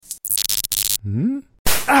Hmm?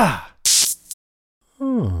 Ah!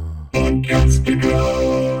 Oh. Hi,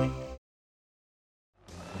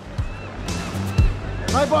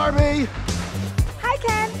 Barbie. Hi,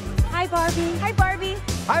 Ken. Hi, Barbie. Hi, Barbie.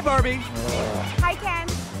 Hi, Barbie. Hi, Ken.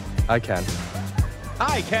 Hi, Ken.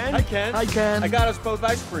 Hi, Ken. Hi, Ken. Hi, Ken. I got us both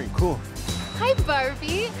ice cream. Cool. Hi,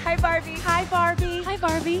 Barbie. Hi, Barbie. Hi, Barbie. Hi,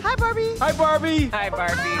 Barbie. Hi, Barbie. Hi, Barbie. Hi, Barbie. Hi,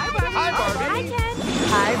 Barbie. Hi, Barbie. Hi, Ken.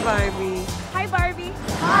 Hi, Barbie. Hi, Barbie.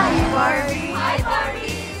 Hi, Barbie. Hi,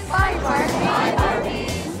 Barbie. Hi, Barbie. Hi, Barbie.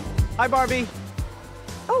 Hi, Barbie.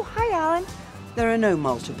 Oh, hi, Alan. There are no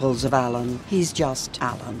multiples of Alan. He's just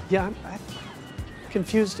Alan. Yeah, I'm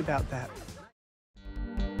confused about that.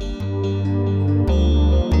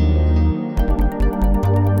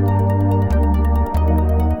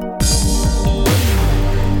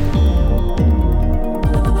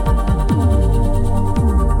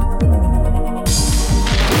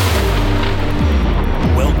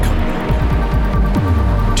 Welcome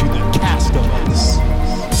to the Cast of Us,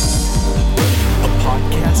 a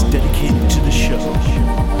podcast dedicated to the show,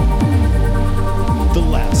 The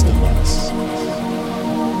Last of Us.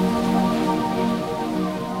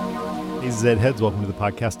 Hey, Zed Heads, welcome to the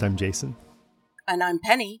podcast. I'm Jason. And I'm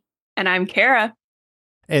Penny. And I'm Kara.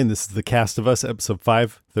 And this is the Cast of Us, episode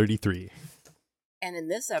 533. And in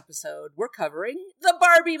this episode, we're covering the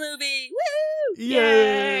Barbie movie. Woo!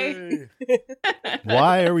 Yay!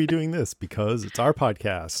 Why are we doing this? Because it's our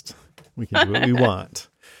podcast. We can do what we want.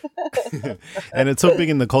 And it's so big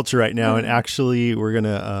in the culture right now. And actually, we're going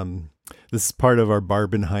to, this is part of our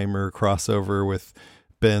Barbenheimer crossover with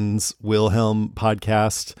Ben's Wilhelm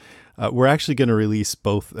podcast. We're actually going to release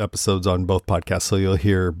both episodes on both podcasts. So you'll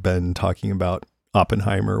hear Ben talking about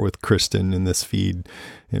Oppenheimer with Kristen in this feed,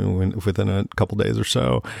 within a couple days or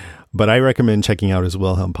so. But I recommend checking out his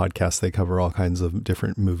Wilhelm podcast. They cover all kinds of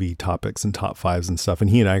different movie topics and top fives and stuff. And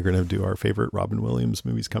he and I are going to do our favorite Robin Williams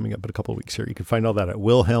movies coming up in a couple of weeks here. You can find all that at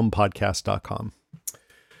wilhelmpodcast.com.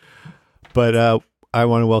 But I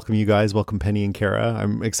want to welcome you guys. Welcome Penny and Kara.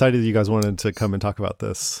 I'm excited that you guys wanted to come and talk about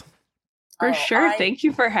this. For sure. Thank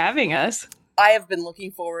you for having us. I have been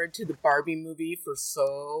looking forward to the Barbie movie for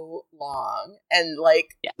so long. And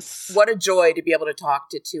yes, what a joy to be able to talk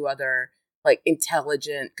to two other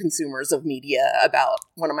intelligent consumers of media about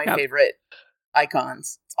one of my favorite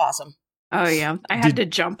icons. It's awesome. Oh yeah. I had to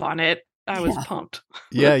jump on it. I was pumped.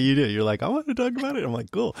 Yeah, you did. You're like, I want to talk about it. I'm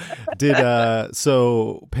like, cool.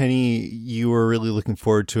 So Penny, you were really looking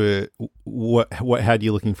forward to it. What had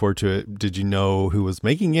you looking forward to it? Did you know who was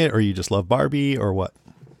making it, or you just love Barbie, or what?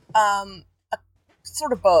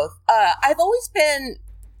 Sort of both. I've always been,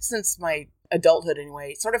 since my adulthood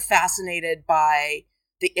anyway, sort of fascinated by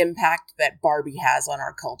the impact that Barbie has on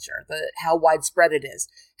our culture, how widespread it is,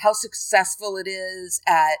 how successful it is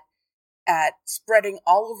at spreading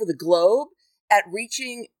all over the globe, at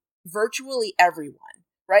reaching virtually everyone,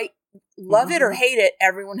 right? Love it or hate it,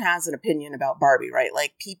 everyone has an opinion about Barbie, right?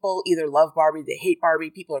 Like, people either love Barbie, they hate Barbie,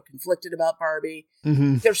 people are conflicted about Barbie.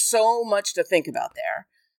 Mm-hmm. There's so much to think about there.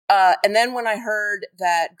 And then when I heard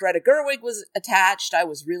that Greta Gerwig was attached, I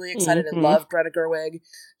was really excited. I love Greta Gerwig.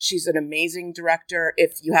 She's an amazing director.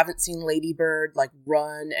 If you haven't seen Lady Bird,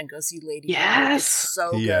 run and go see Lady Bird. It's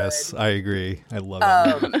so good. Yes, I agree. I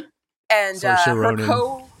love it. And her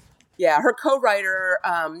co-writer,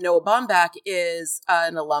 Noah Baumbach, is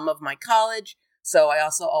an alum of my college. So I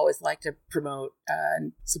also always like to promote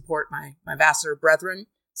and support my Vassar brethren.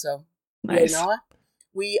 So, nice. Noah.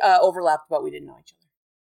 We overlapped, but we didn't know each other.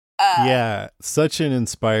 Yeah, such an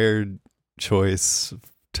inspired choice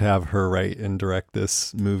to have her write and direct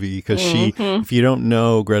this movie, because she, if you don't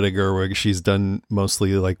know Greta Gerwig, she's done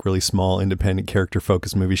mostly really small independent character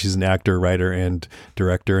focused movies. She's an actor, writer, and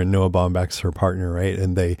director, and Noah Baumbach's her partner, right?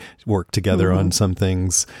 And they work together on some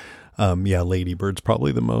things. Lady Bird's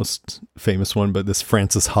probably the most famous one, but this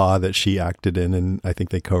Frances Ha that she acted in, and I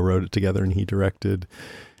think they co-wrote it together and he directed.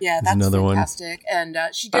 Yeah, that's another fantastic. And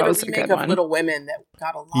she did a remake of Little Women that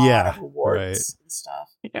got a lot of awards and stuff.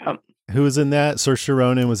 Yeah. Who was in that? Saoirse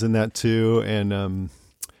Ronan was in that too, and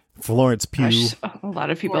Florence Pugh. Gosh, a lot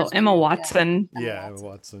of people. Emma Watson. Yeah, Emma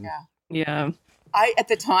Watson. Yeah. I at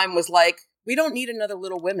the time was like, we don't need another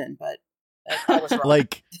Little Women, but I was wrong.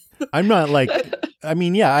 I'm not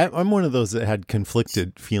I'm one of those that had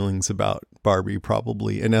conflicted feelings about Barbie,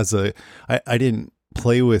 probably. And I didn't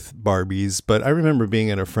play with Barbies, but I remember being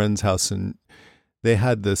at a friend's house and they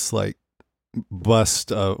had this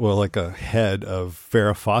bust, a head of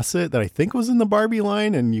Farrah Fawcett that I think was in the Barbie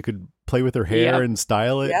line, and you could play with her hair and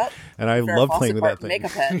style it. Yep. And I Farrah love Fawcett playing with that thing.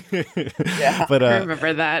 Makeup head. Yeah. But I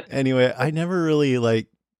remember that. Anyway, I never really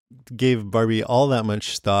gave Barbie all that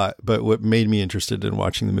much thought, but what made me interested in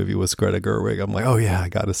watching the movie was Greta Gerwig. I'm like, oh yeah, I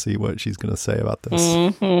got to see what she's going to say about this.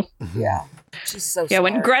 Mm-hmm. Yeah. She's so Yeah, smart.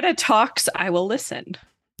 when Greta talks, I will listen.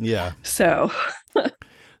 Yeah. So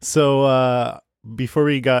before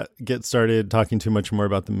we get started talking too much more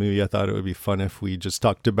about the movie, I thought it would be fun if we just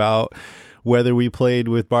talked about whether we played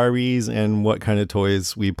with Barbies and what kind of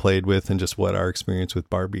toys we played with and just what our experience with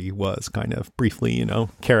Barbie was, kind of briefly, you know.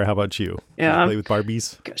 Kara, how about you? Yeah. Did you play with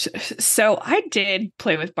Barbies? So I did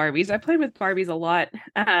play with Barbies. I played with Barbies a lot.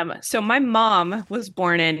 So my mom was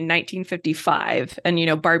born in 1955 and, you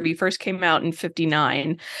know, Barbie first came out in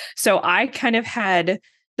 59. So I kind of had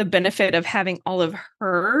the benefit of having all of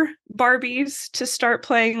her Barbies to start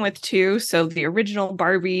playing with too. So the original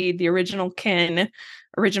Barbie, the original Ken,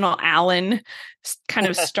 original Alan kind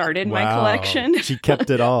of started my collection. She kept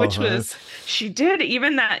it all. She did,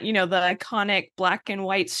 even that, you know, the iconic black and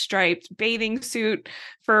white striped bathing suit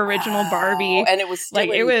for original Barbie. And it was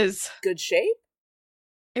still it was good shape.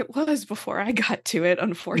 It was before I got to it,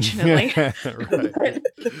 unfortunately. Right.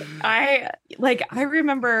 I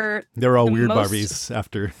remember they're all weird Barbies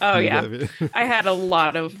after. Oh yeah. I had a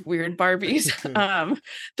lot of weird Barbies.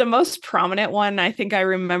 The most prominent one I think I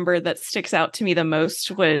remember that sticks out to me the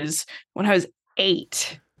most was when I was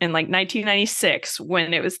 8 in like 1996,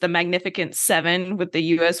 when it was the Magnificent Seven with the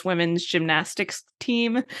U.S. women's gymnastics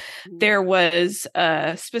team. There was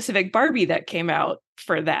a specific Barbie that came out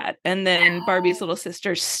for that. And then Barbie's little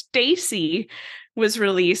sister, Stacy, was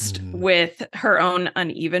released with her own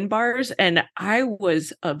uneven bars. And I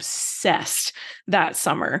was obsessed that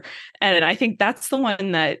summer. And I think that's the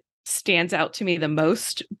one that stands out to me the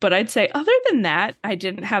most. But I'd say other than that, I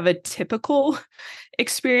didn't have a typical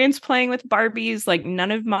experience playing with Barbies. Like none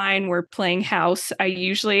of mine were playing house. I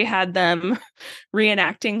usually had them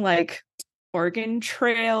reenacting like Oregon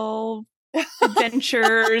Trail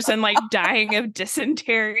adventures and like dying of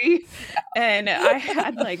dysentery. And I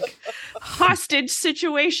had like hostage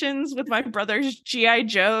situations with my brother's G.I.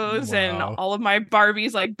 Joes and all of my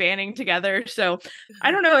Barbies like banding together. So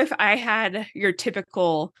I don't know if I had your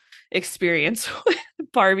typical experience with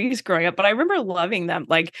Barbies growing up, but I remember loving them.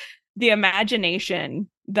 Like the imagination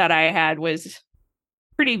that I had was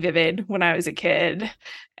pretty vivid when I was a kid,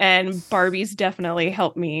 and Barbies definitely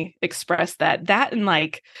helped me express that and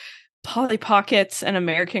like Polly Pockets and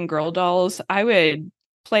American Girl dolls. I would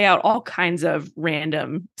play out all kinds of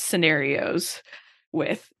random scenarios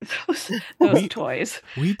with those toys.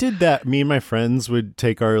 We did that. Me and my friends would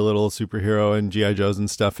take our little superhero and G.I. Joes and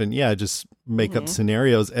stuff and just make up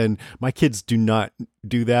scenarios. And my kids do not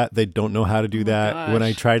do that. They don't know how to do that. Gosh. When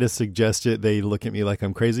I try to suggest it, they look at me like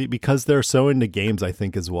I'm crazy because they're so into games, I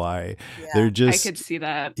think is why. Yeah. They're just... I could see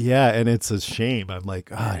that. Yeah, and it's a shame. I'm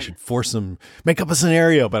like, I should force them, make up a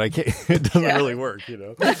scenario, but I can't. It doesn't really work, you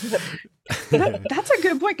know? That's a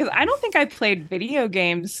good point, because I don't think I played video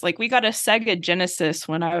games. Like we got a Sega Genesis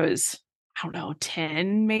when I was, I don't know,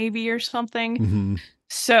 10 maybe or something. Mm-hmm.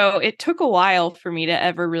 So it took a while for me to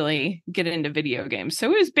ever really get into video games.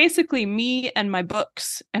 So it was basically me and my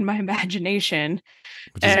books and my imagination.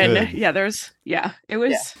 And it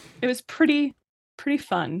was pretty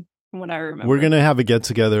fun from what I remember. We're going to have a get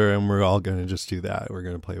together and we're all going to just do that. We're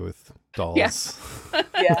going to play with dolls.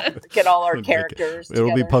 Yeah, get all our characters It'll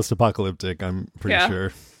together. be post-apocalyptic, I'm pretty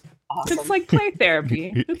sure. Awesome. It's like play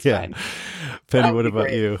therapy. It's fine. Penny, what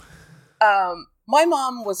about you? My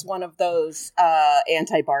mom was one of those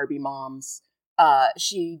anti-Barbie moms.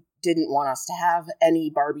 She didn't want us to have any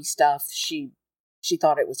Barbie stuff. She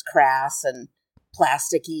thought it was crass and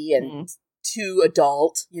plasticky and too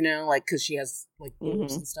adult, you know, like because she has like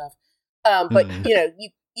boobs and stuff. But you know,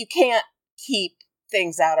 you can't keep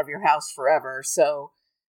things out of your house forever. So,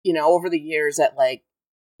 you know, over the years at like,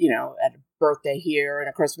 you know, at a birthday here and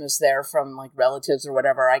a Christmas there from like relatives or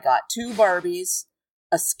whatever, I got 2 Barbies,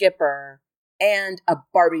 a skipper, and a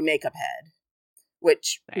Barbie makeup head,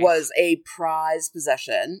 which was a prized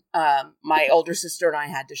possession. My older sister and I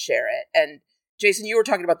had to share it. And Jason, you were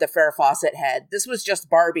talking about the Farrah Fawcett head. This was just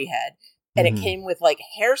Barbie head. And it came with like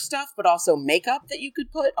hair stuff, but also makeup that you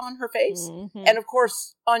could put on her face. And of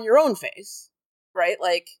course, on your own face, right?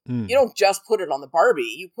 Like you don't just put it on the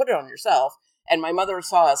Barbie, you put it on yourself. And my mother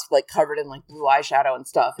saw us like covered in like blue eyeshadow and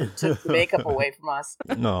stuff and took the makeup away from us.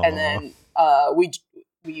 No. And then we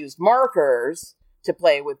used markers to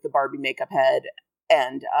play with the Barbie makeup head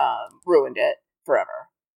and ruined it forever.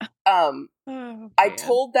 I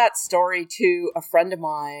told that story to a friend of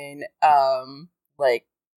mine like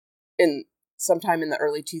in sometime in the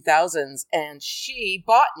early 2000s, and she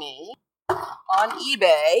bought me on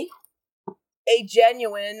eBay a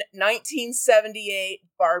genuine 1978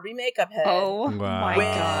 Barbie makeup head. Oh Wow. my with-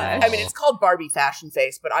 gosh. I mean, it's called Barbie Fashion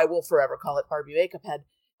Face, but I will forever call it Barbie makeup head.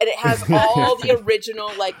 And it has all the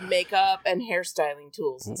original like makeup and hairstyling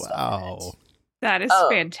tools and stuff in it. That is Oh.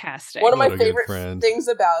 fantastic. One of my What a good favorite friend. things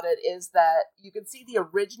about it is that you can see the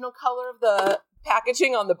original color of the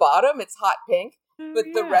packaging on the bottom. It's hot pink, but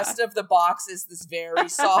the rest of the box is this very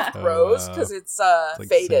soft Oh, rose wow. because it's It's like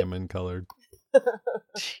faded. salmon colored.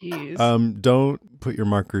 Jeez. Don't put your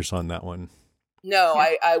markers on that one. No,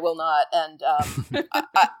 I will not. And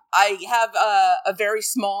I have a very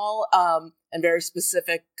small and very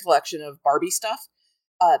specific collection of Barbie stuff.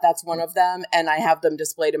 That's one of them, and I have them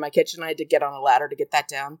displayed in my kitchen. I had to get on a ladder to get that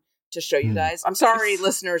down to show you guys. I'm sorry,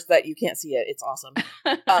 listeners, that you can't see it. It's awesome.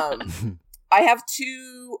 I have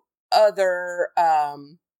two other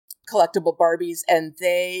collectible Barbies, and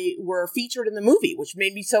they were featured in the movie, which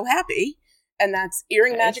made me so happy. And that's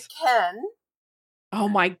Earring Magic Ken. Oh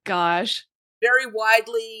my gosh. Very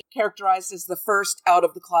widely characterized as the first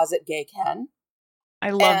out-of-the-closet gay Ken.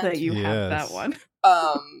 I love And- that you have Yes. that one.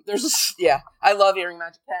 I love Earring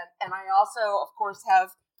Magic Ken. And I also, of course,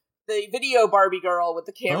 have the video Barbie girl with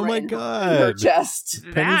the camera Oh my in her God. chest.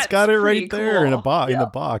 Penny's That's got it pretty right there in a cool. box, in Yeah.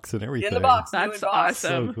 the box and everything. In the box. That's new box.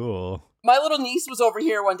 awesome. So cool. My little niece was over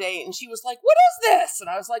here one day and she was like, "What is this?" And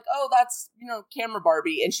I was like, "Oh, that's, camera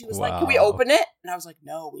Barbie." And she was like, "Can we Wow. open it?" And I was like,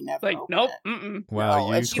 "No, we never Like, open nope. it." Mm-mm. Wow, No,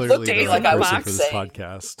 you and she clearly looked at the me right like I person was for this saying.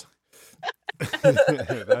 podcast. That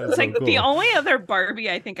is It's so like cool. the only other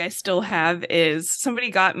Barbie I think I still have is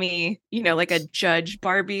somebody got me, like a Judge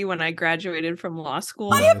Barbie when I graduated from law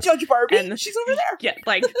school. I have Judge Barbie. And- She's over there. Yeah,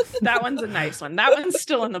 like that one's a nice one. That one's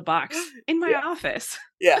still in the box in my Yeah. office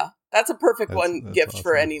Yeah, that's a perfect That's gift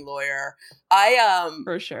for awesome. any lawyer. I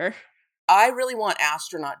for sure. I really want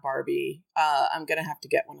Astronaut Barbie. I'm gonna have to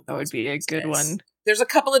get one of those. That would be a these good days. one. There's a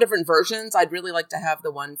couple of different versions. I'd really like to have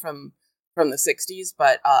the one from the 60s,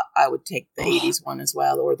 but I would take the 80s one as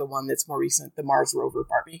well, or the one that's more recent, the Mars rover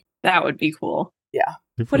Barbie. That would be cool. Yeah.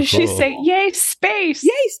 Super What does she cool. say? Yay, space!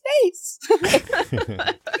 Yay, space!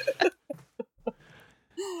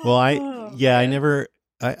 Well, I man. never.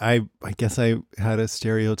 I guess I had a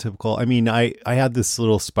stereotypical. I mean, I had this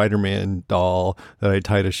little Spider-Man doll that I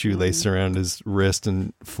tied a shoelace around his wrist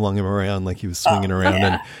and flung him around like he was swinging around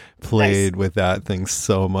and played with that thing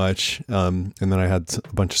so much. And then I had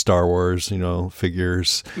a bunch of Star Wars,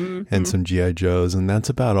 figures and some GI Joes, and that's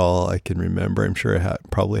about all I can remember. I'm sure I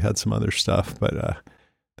probably had some other stuff, but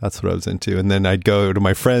that's what I was into. And then I'd go to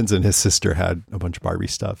my friends, and his sister had a bunch of Barbie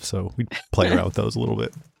stuff, so we'd play around with those a little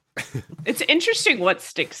bit. It's interesting what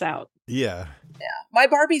sticks out. Yeah. Yeah. My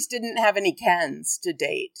Barbies didn't have any Kens to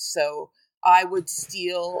date, so I would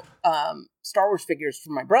steal Star Wars figures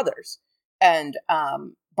from my brothers. And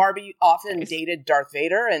Barbie often Nice. dated Darth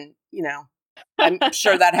Vader, and, I'm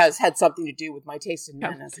sure that has had something to do with my taste in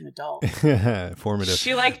men as an adult. Formative.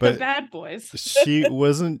 She liked the But bad boys.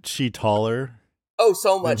 wasn't she taller Oh,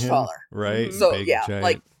 so than much him? taller. Right? So, Big, yeah,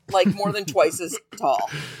 giant. like more than twice as tall.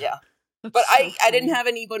 Yeah. That's But so I didn't funny. have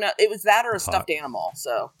any, it was that or a Hot. stuffed animal,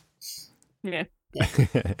 so. Yeah.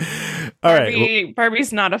 All right. Well,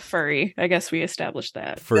 Barbie's not a furry. I guess we established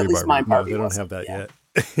that. furry At least my No, Barbie they don't wasn't, have that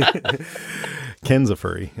yet. Ken's a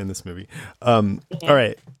furry in this movie. All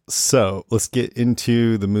right. So let's get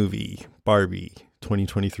into the movie Barbie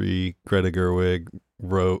 2023. Greta Gerwig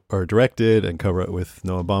wrote or directed and co-wrote with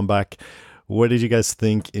Noah Baumbach. What did you guys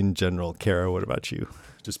think in general? Kara, what about you?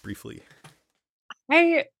 Just briefly.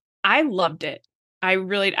 I loved it. I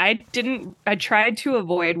tried to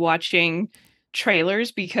avoid watching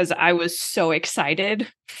trailers because I was so excited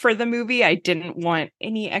for the movie. I didn't want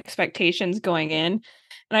any expectations going in.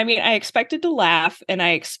 And I mean, I expected to laugh and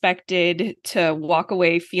I expected to walk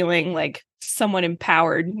away feeling like someone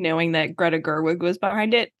empowered, knowing that Greta Gerwig was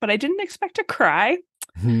behind it, but I didn't expect to cry.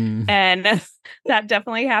 And that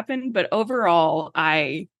definitely happened. But overall,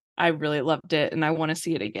 I really loved it and I want to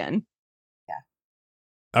see it again.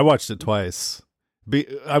 I watched it twice.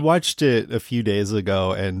 I watched it a few days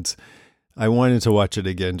ago, and I wanted to watch it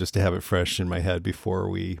again just to have it fresh in my head before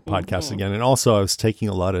we podcast again. And also, I was taking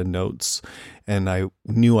a lot of notes, and I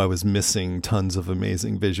knew I was missing tons of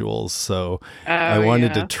amazing visuals. So I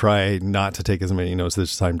wanted to try not to take as many notes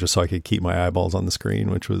this time, just so I could keep my eyeballs on the screen,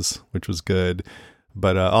 which was good.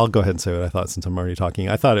 But I'll go ahead and say what I thought since I'm already talking.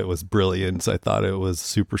 I thought it was brilliant. I thought it was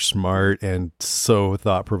super smart and so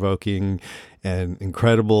thought-provoking and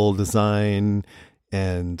incredible design.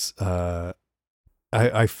 And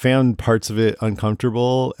I found parts of it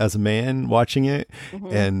uncomfortable as a man watching it.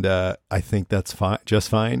 And I think that's fine, just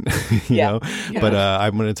fine, you know. Yeah. But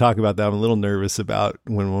I'm going to talk about that. I'm a little nervous about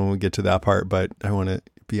when we get to that part, but I want to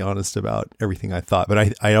be honest about everything I thought, but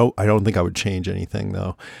I don't think I would change anything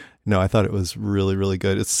though. No, I thought it was really, really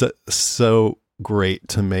good. It's so great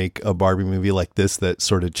to make a Barbie movie like this that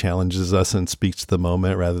sort of challenges us and speaks to the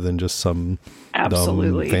moment rather than just some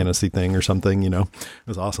dumb fantasy thing or something, It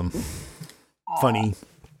was awesome. Funny.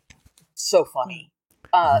 So funny.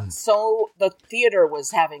 So the theater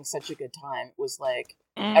was having such a good time. It was like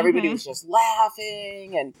everybody was just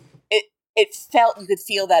laughing, and it felt, you could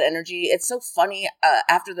feel that energy. It's so funny.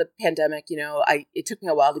 After the pandemic, it took me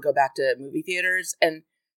a while to go back to movie theaters, and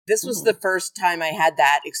this was the first time I had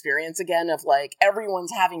that experience again of like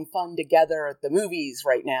everyone's having fun together at the movies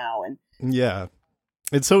right now. And yeah.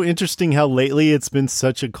 It's so interesting how lately it's been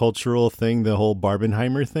such a cultural thing, the whole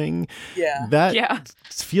Barbenheimer thing. Yeah. That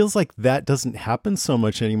feels like that doesn't happen so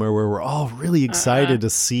much anymore, where we're all really excited to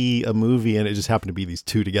see a movie and it just happened to be these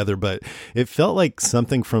two together. But it felt like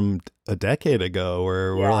something from a decade ago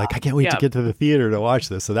where we're like, I can't wait to get to the theater to watch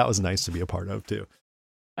this. So that was nice to be a part of too.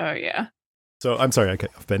 Oh, yeah. So I'm sorry, I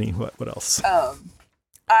cut off Benny. What else?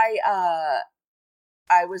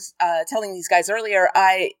 I was telling these guys earlier,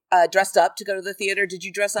 I dressed up to go to the theater. Did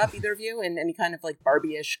you dress up, either of you, in any kind of like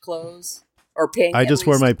Barbie-ish clothes? Or pink? I just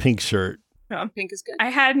wore my pink shirt. Yeah. Pink is good.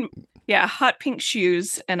 I had, hot pink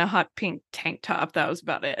shoes and a hot pink tank top. That was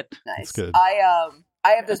about it. Nice. That's good. I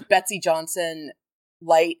have this Betsy Johnson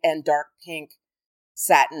light and dark pink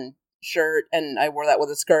satin shirt, and I wore that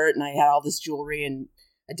with a skirt, and I had all this jewelry, and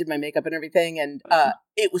I did my makeup and everything, and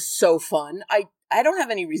it was so fun. I don't have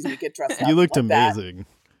any reason to get dressed up. You looked like amazing. That.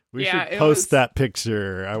 We should post that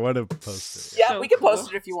picture. I want to post it. Yeah, we can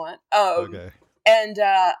post it if you want. Okay. And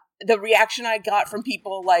the reaction I got from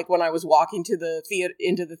people, like when I was walking to the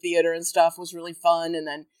into the theater and stuff, was really fun. And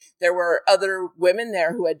then there were other women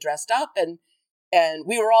there who had dressed up, and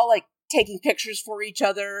we were all like taking pictures for each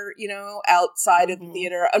other, outside of the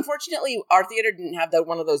theater. Unfortunately, our theater didn't have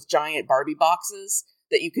one of those giant Barbie boxes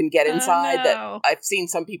that you can get inside. That I've seen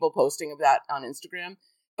some people posting of that on Instagram.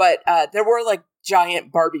 But there were like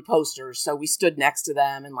giant Barbie posters, so we stood next to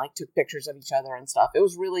them and like took pictures of each other and stuff. It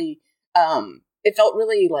was really, it felt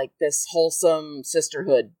really like this wholesome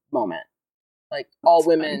sisterhood moment. Like all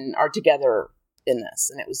women are together in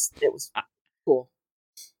this, and it was cool.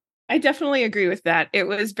 I definitely agree with that. It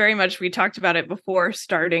was very much, we talked about it before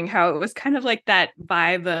starting, how it was kind of like that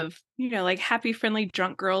vibe of, like happy, friendly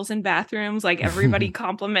drunk girls in bathrooms, like everybody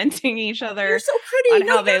complimenting each other. You're so pretty. On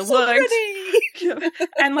how they looked.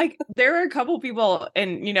 And like there were a couple people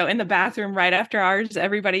in the bathroom right after ours,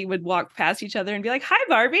 everybody would walk past each other and be like, "Hi,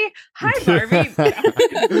 Barbie. Hi, Barbie."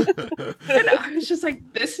 And I was just like,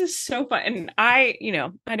 this is so fun. And I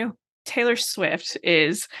know Taylor Swift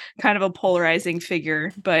is kind of a polarizing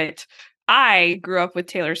figure, but I grew up with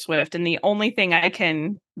Taylor Swift, and the only thing I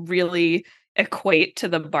can really equate to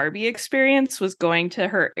the Barbie experience was going to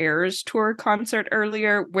her Eras Tour concert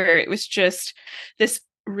earlier, where it was just this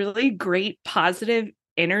really great positive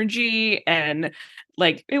energy, and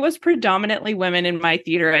like it was predominantly women in my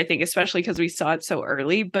theater, I think, especially because we saw it so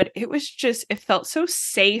early, but it felt so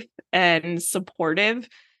safe and supportive.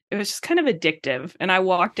 It was just kind of addictive, and I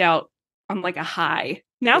walked out on like a high.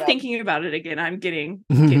 Now thinking about it again, I'm getting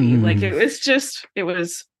giddy. Like it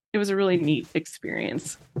was a really neat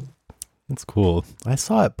experience. That's cool. I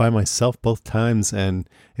saw it by myself both times, and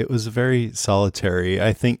it was very solitary.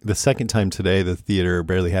 I think the second time today, the theater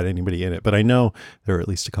barely had anybody in it, but I know there were at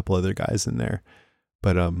least a couple other guys in there.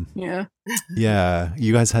 But yeah,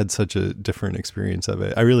 you guys had such a different experience of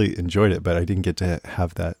it. I really enjoyed it, but I didn't get to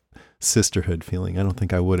have that sisterhood feeling. I don't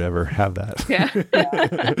think I would ever have that.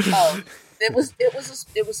 It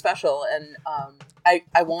was special, and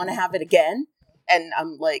I want to have it again. And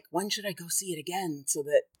I'm like, when should I go see it again so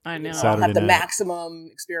that I'll have the maximum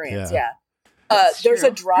experience? Yeah. There's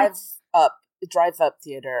a drive up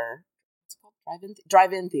theater. What's it called?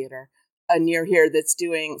 Drive-in theater near here that's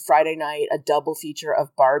doing Friday night a double feature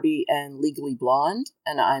of Barbie and Legally Blonde,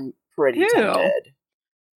 and I'm pretty tempted.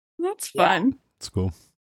 That's fun. It's cool.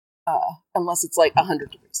 Unless it's like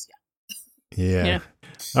 100 degrees. Yeah.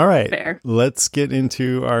 All right. Fair. Let's get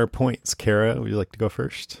into our points. Kara, would you like to go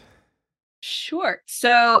first? Sure.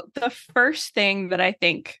 So the first thing that I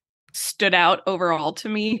think stood out overall to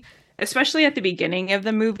me, especially at the beginning of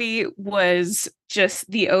the movie, was just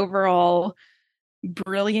the overall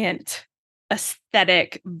brilliant,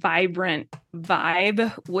 aesthetic, vibrant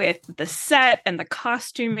vibe with the set and the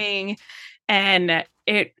costuming. And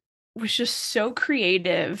it was just so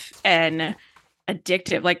creative and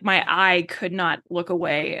addictive. Like my eye could not look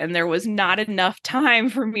away, and there was not enough time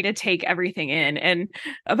for me to take everything in. And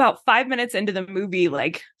about 5 minutes into the movie,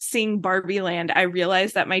 like seeing Barbie Land, I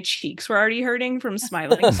realized that my cheeks were already hurting from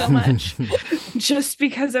smiling so much, just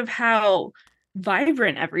because of how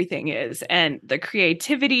vibrant everything is, and the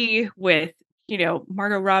creativity with,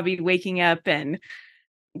 Margot Robbie waking up and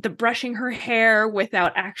the brushing her hair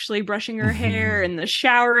without actually brushing her hair, and the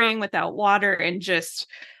showering without water, and just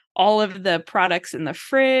all of the products in the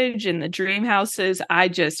fridge and the dream houses. I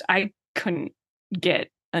couldn't get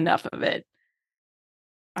enough of it.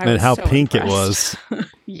 And how pink impressed. It was.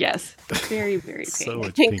 Yes. Very, very pink. So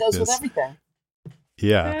pink goes with everything.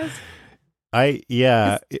 Yeah.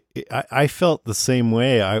 Yes. I felt the same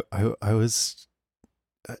way. I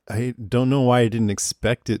don't know why I didn't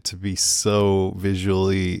expect it to be so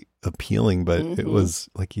visually appealing, but it was,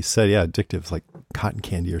 like you said, addictive, like cotton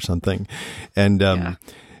candy or something. And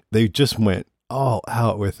they just went all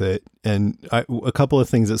out with it. And a couple of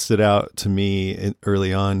things that stood out to me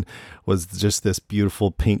early on was just this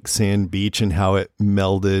beautiful pink sand beach and how it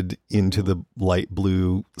melded into the light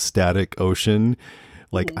blue static ocean,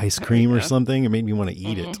 like ice cream or something. It made me want to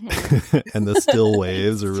eat it. And the still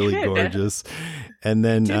waves are really gorgeous. And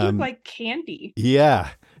then it did look like candy. Yeah,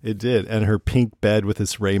 it did. And her pink bed with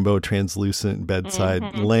this rainbow translucent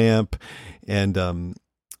bedside lamp, and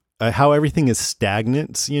how everything is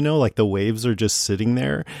stagnant, like the waves are just sitting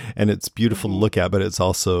there, and it's beautiful to look at, but it's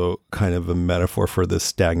also kind of a metaphor for the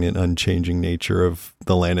stagnant, unchanging nature of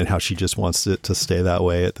the land and how she just wants it to stay that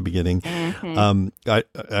way at the beginning. I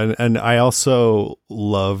also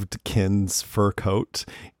loved Ken's fur coat.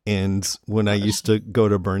 And when I used to go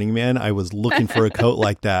to Burning Man, I was looking for a coat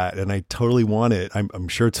like that, and I totally want it. I'm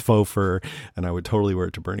sure it's faux fur, and I would totally wear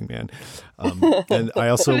it to Burning Man. And I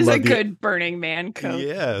also love a good Burning Man coat.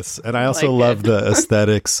 Yes, and I also love the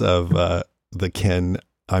aesthetics of the Ken,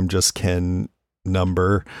 I'm Just Ken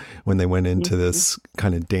number when they went into this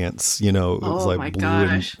kind of dance. It was like blue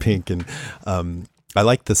and pink, and I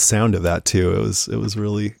like the sound of that too. It was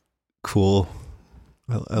really cool.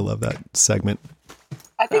 I love that segment.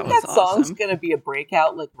 I think that song's going to be a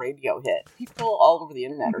breakout radio hit. People all over the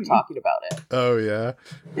internet are talking about it. Oh, yeah?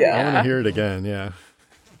 Yeah. I want to hear it again, yeah.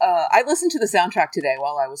 I listened to the soundtrack today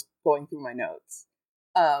while I was going through my notes.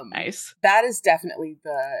 Nice. That is definitely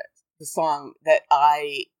the song that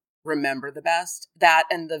I remember the best. That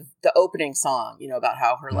and the opening song, about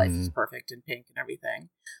how her life is perfect and pink and everything.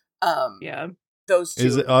 Yeah. Those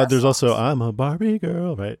two. There's also I'm a Barbie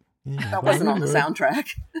girl, right? Yeah, that wasn't on the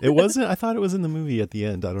soundtrack. It wasn't? I thought it was in the movie at the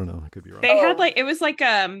end. I don't know. I could be wrong. They had it was like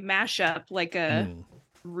a mashup, like a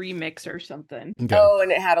remix or something. Okay. Oh,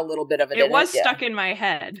 and it had a little bit of it. It was stuck in my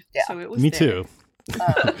head. Yeah. So it was Me there. too.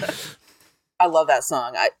 I love that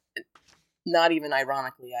song. Not even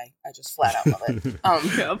ironically, I just flat out love it.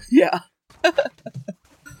 Yeah.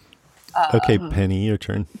 Okay, Penny, your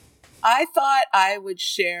turn. I thought I would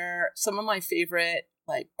share some of my favorite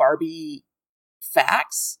Barbie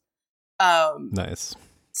facts. Nice.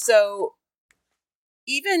 So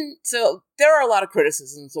there are a lot of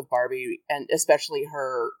criticisms of Barbie, and especially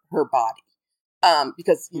her body,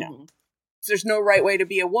 because there's no right way to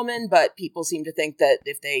be a woman, but people seem to think that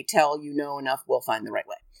if they tell enough, we'll find the right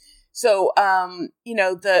way. So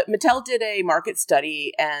the Mattel did a market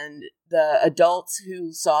study, and the adults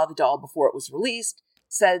who saw the doll before it was released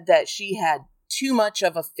said that she had too much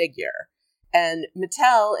of a figure, and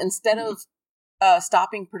Mattel, instead of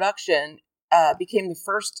stopping production, became the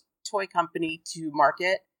first toy company to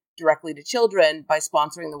market directly to children by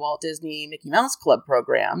sponsoring the Walt Disney Mickey Mouse Club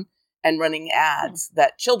program and running ads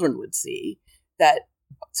that children would see that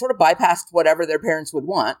sort of bypassed whatever their parents would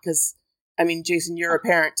want. Because, Jason, you're a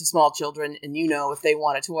parent to small children, and if they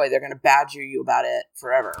want a toy, they're going to badger you about it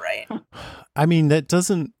forever, right? That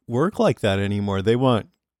doesn't work like that anymore. They want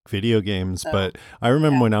video games, but I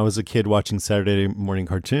remember when I was a kid watching Saturday morning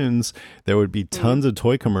cartoons, there would be tons of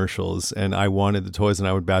toy commercials, and I wanted the toys, and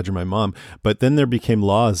I would badger my mom. But then there became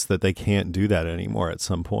laws that they can't do that anymore at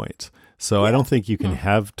some point. So I don't think you can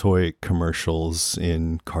have toy commercials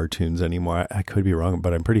in cartoons anymore. I could be wrong,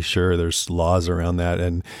 but I'm pretty sure there's laws around that,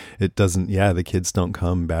 and it doesn't. Yeah, the kids don't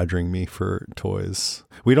come badgering me for toys.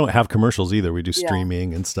 We don't have commercials either. We do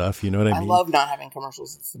streaming and stuff. You know what I mean? I love not having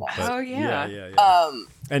commercials. It's the best. Oh yeah.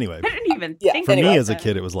 Anyway, I didn't even think for me about as a that.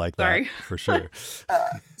 kid, it was like that for sure.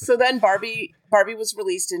 So then Barbie was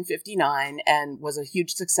released in 1959 and was a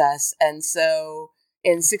huge success. And so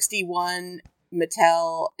in 1961,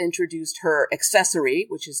 Mattel introduced her accessory,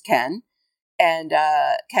 which is Ken. And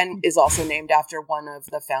Ken is also named after one of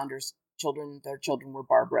the founders' children. Their children were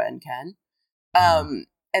Barbara and Ken.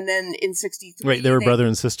 And then in 63... Wait, they were brother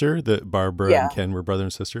and sister? That Barbara Yeah. and Ken were brother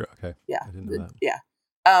and sister? Okay. Yeah. I didn't know that. Yeah.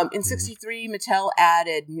 In 63, Mattel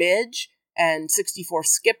added Midge, and 64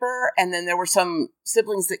 Skipper, and then there were some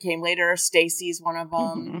siblings that came later. Stacy's one of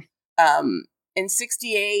them. In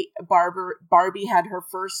 68, Barbie had her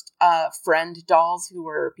first friend dolls who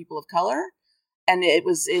were people of color. And it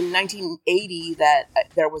was in 1980 that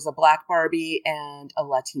there was a Black Barbie and a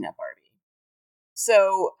Latina Barbie.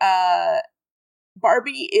 So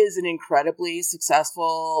Barbie is an incredibly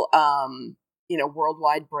successful,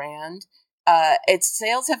 worldwide brand. Its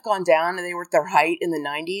sales have gone down, and they were at their height in the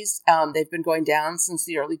 90s. They've been going down since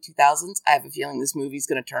the early 2000s. I have a feeling this movie's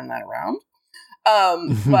going to turn that around.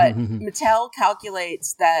 But Mattel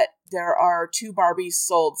calculates that there are 2 Barbies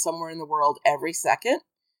sold somewhere in the world every second,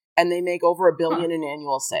 and they make over $1 billion in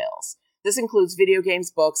annual sales. This includes video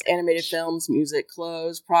games, books, animated films, music,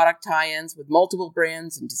 clothes, product tie-ins with multiple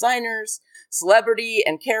brands and designers, celebrity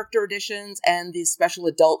and character editions, and the special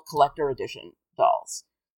adult collector edition dolls,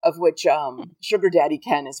 of which Sugar Daddy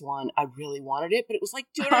Ken is one. I really wanted it, but it was like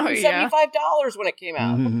 $275 when it came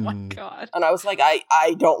out. Oh my God. And I was like,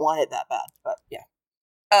 I don't want it that bad, but yeah.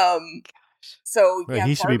 So Well, yeah,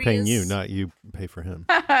 he should Barbie be paying you, is- not you pay for him.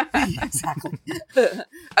 Exactly.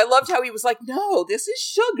 I loved how he was like, no, this is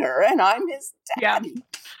Sugar, and I'm his daddy.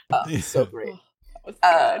 So great.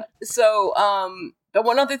 That was good. The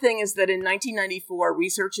one other thing is that in 1994,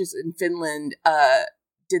 researchers in Finland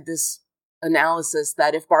did this analysis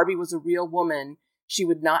that if Barbie was a real woman, she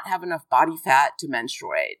would not have enough body fat to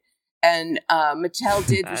menstruate. And Mattel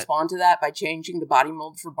did respond to that by changing the body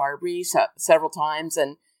mold for Barbie several times.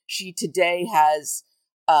 And she today has,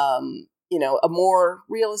 a more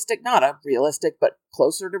realistic, not a realistic, but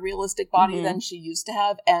closer to realistic body than she used to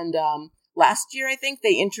have. And last year, I think,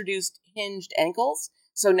 they introduced hinged ankles.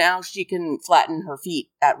 So now she can flatten her feet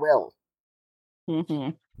at will.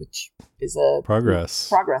 Which is a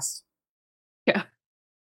Progress. Yeah.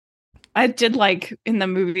 I did like in the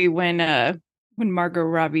movie when Margot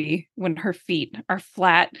Robbie, when her feet are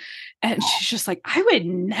flat, and she's just like, I would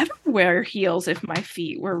never wear heels if my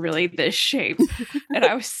feet were really this shape. And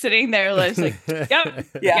I was sitting there like, yep,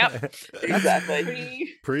 Exactly.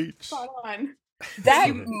 Preach. spot on. That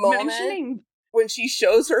You moment mentioning- when she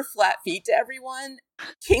shows her flat feet to everyone,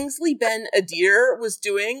 Kingsley Ben Adir was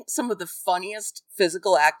doing some of the funniest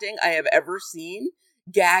physical acting I have ever seen,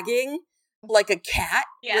 gagging like a cat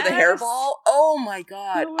with a hairball. Oh my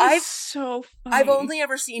God. So funny. I've only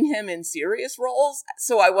ever seen him in serious roles,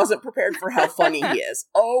 so I wasn't prepared for how funny he is.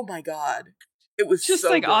 Oh my God. It was just so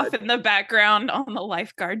like good. off in the background on the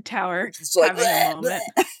lifeguard tower. Just like, having a moment.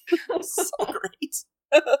 so great.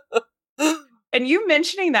 And you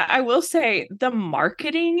mentioning that, I will say the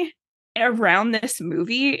marketing around this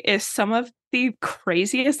movie is some of the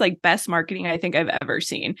craziest, like best marketing I think I've ever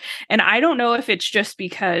seen. And I don't know if it's just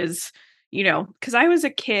because, because I was a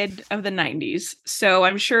kid of the 90s. So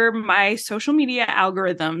I'm sure my social media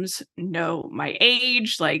algorithms know my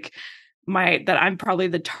age, like that I'm probably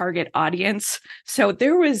the target audience. So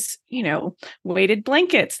there was, weighted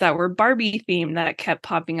blankets that were Barbie themed that kept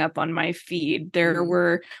popping up on my feed. There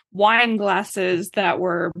were wine glasses that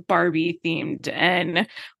were Barbie themed, and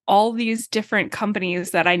all these different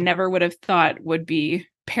companies that I never would have thought would be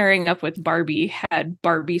pairing up with Barbie had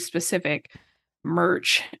Barbie specific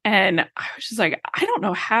merch. And I was just like, I don't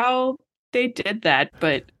know how they did that,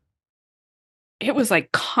 but it was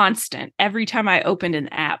like constant. Every time I opened an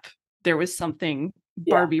app, there was something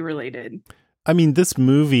Barbie related. I mean, this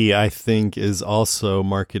movie, I think, is also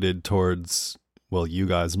marketed towards, well, you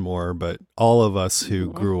guys more, but all of us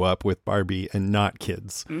who grew up with Barbie and not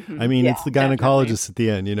kids. I mean, it's the gynecologist at the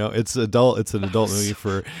end, it's adult. It's an adult movie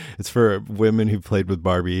it's for women who played with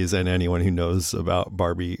Barbies and anyone who knows about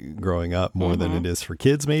Barbie growing up more than it is for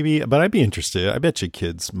kids, maybe. But I'd be interested. I bet you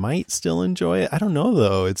kids might still enjoy it. I don't know,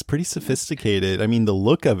 though. It's pretty sophisticated. I mean, the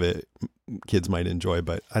look of it, kids might enjoy,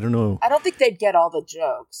 but I don't know. I don't think they'd get all the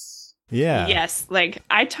jokes. Yeah. Yes. Like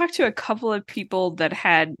I talked to a couple of people that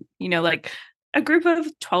had, like a group of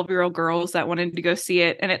 12-year-old girls that wanted to go see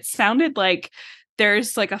it. And it sounded like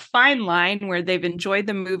there's like a fine line where they've enjoyed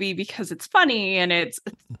the movie because it's funny and it's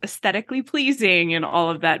aesthetically pleasing and all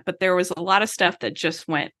of that. But there was a lot of stuff that just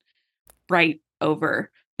went right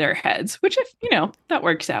over their heads, which if that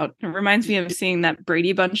works out. It reminds me of seeing that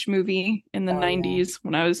Brady Bunch movie in the 90s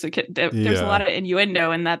when I was a kid. There's a lot of innuendo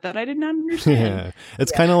in that I did not understand. Yeah.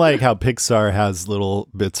 It's kind of like how Pixar has little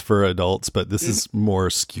bits for adults, but this is more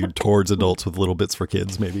skewed towards adults with little bits for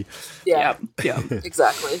kids, maybe. Yeah.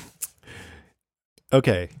 Exactly.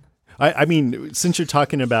 Okay. I mean, since you're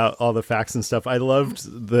talking about all the facts and stuff, I loved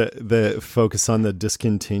the focus on the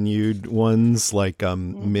discontinued ones, like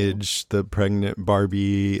Midge, the pregnant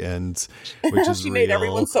Barbie, and which is she real. made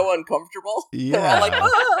everyone so uncomfortable. Yeah. They're all like,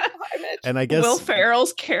 "Ah, hi, Midge." And I guess Will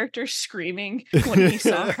Ferrell's character screaming when he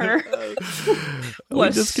saw her we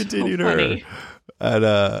discontinued so her. funny.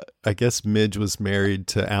 And I guess Midge was married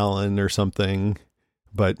to Alan or something.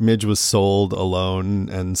 But Midge was sold alone,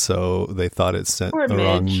 and so they thought it sent Poor the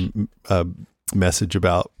Midge. wrong message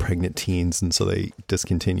about pregnant teens, and so they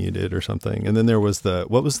discontinued it or something. And then there was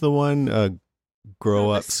what was the one?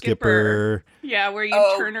 Grow The Up Skipper. Yeah, where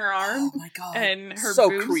you turn her arm Oh my god! and her so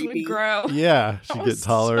boobs creepy. would grow. Yeah, she'd That get was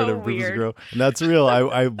taller and so her boobs weird. grow. And that's real.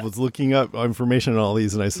 I was looking up information on all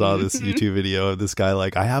these, and I saw this YouTube video of this guy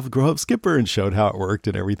like, I have a Grow Up Skipper, and showed how it worked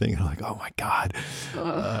and everything. And I'm like, oh my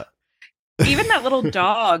god. Even that little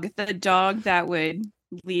dog, the dog that would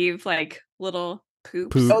leave like little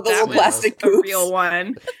poops. Oh, the that little was plastic a poops. real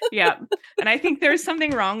one. Yeah. And I think there's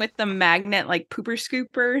something wrong with the magnet, like pooper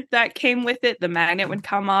scooper that came with it. The magnet would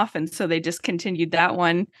come off. And so they discontinued that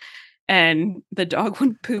one. And the dog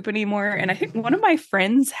wouldn't poop anymore. And I think one of my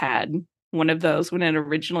friends had one of those when it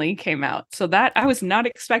originally came out. So that I was not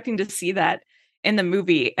expecting to see that in the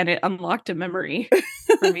movie, and it unlocked a memory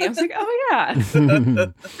for me. I was like, oh yeah.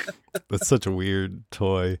 That's such a weird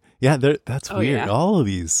toy. Yeah, that's Oh, weird. yeah. All of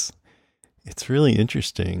these. It's really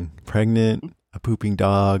interesting. Pregnant, a pooping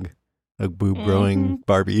dog, a boob growing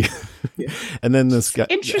Barbie. And then this guy,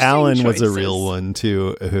 Interesting Alan was a real choices. one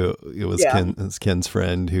too, who it was Ken's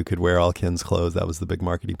friend who could wear all Ken's clothes. That was the big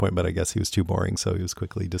marketing point, but I guess he was too boring, so he was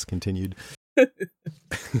quickly discontinued.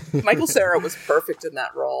 Michael Cera was perfect in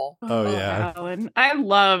that role. Oh, yeah. Alan. I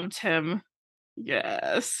loved him.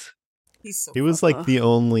 Yes. He's so He was like the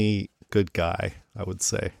only good guy, I would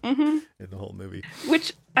say, in the whole movie.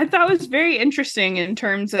 Which I thought was very interesting in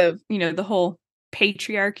terms of, the whole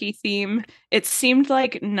patriarchy theme. It seemed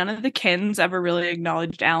like none of the Kens ever really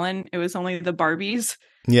acknowledged Alan. It was only the Barbies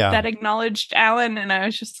that acknowledged Alan. And I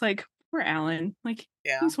was just like, poor Alan. Like,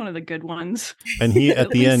 he's one of the good ones. And he, at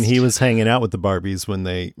the end, least. he was hanging out with the Barbies when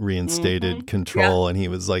they reinstated control, and he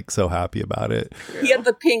was like so happy about it. He had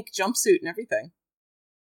the pink jumpsuit and everything.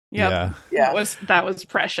 Yep. Yeah. That was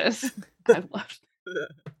precious. I loved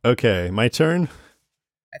it. Okay, my turn.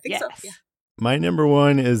 I think so. Yeah. My number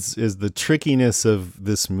one is the trickiness of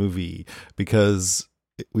this movie, because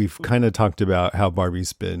we've kind of talked about how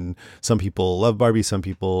Barbie's been, some people love Barbie, some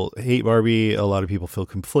people hate Barbie, a lot of people feel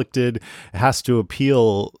conflicted. It has to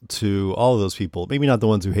appeal to all of those people, maybe not the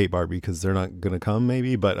ones who hate Barbie because they're not going to come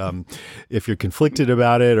maybe, but if you're conflicted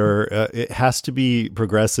about it, or it has to be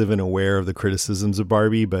progressive and aware of the criticisms of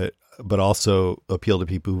Barbie, but also appeal to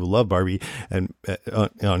people who love Barbie and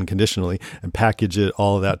unconditionally, and package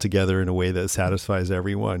all of that together in a way that satisfies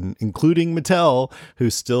everyone, including Mattel, who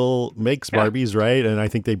still makes Barbies, right? And I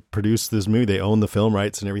think they produced this movie, they own the film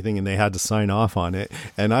rights and everything, and they had to sign off on it.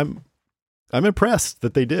 And I'm impressed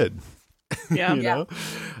that they did. Yeah. You know?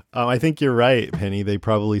 I think you're right, Penny. They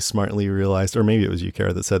probably smartly realized, or maybe it was you,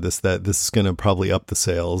 Kara, that said this, that this is going to probably up the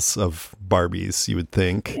sales of Barbies, you would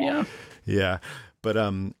think. Yeah. But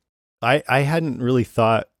I hadn't really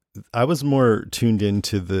thought. I was more tuned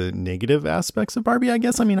into the negative aspects of Barbie, I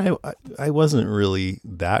guess. I mean, I wasn't really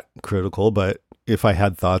that critical, but if I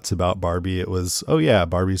had thoughts about Barbie, it was, oh yeah,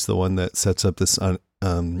 Barbie's the one that sets up this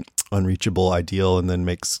unreachable ideal and then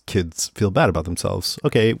makes kids feel bad about themselves.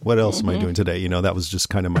 Okay, what else am I doing today? That was just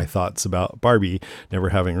kind of my thoughts about Barbie, never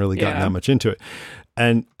having really gotten that much into it.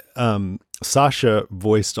 And Sasha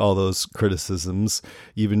voiced all those criticisms.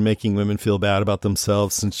 You've been making women feel bad about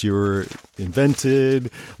themselves since you were invented.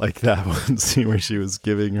 Like that one scene where she was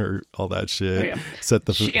giving her all that shit. Set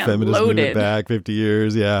the feminist movement back 50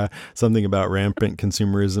 years. Yeah. Something about rampant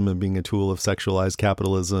consumerism and being a tool of sexualized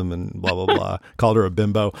capitalism and blah, blah, blah. Called her a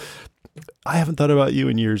bimbo. I haven't thought about you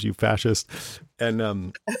in years, you fascist.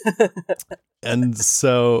 And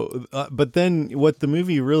so, but then what the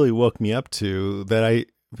movie really woke me up to, that I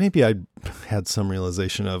had some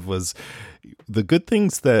realization of, was the good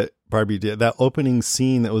things that Barbie did. That opening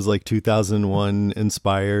scene that was like 2001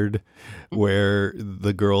 inspired, where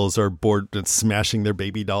the girls are bored and smashing their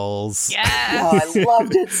baby dolls. Yeah. Oh, I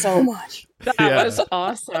loved it so much. That was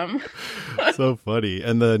awesome. So funny.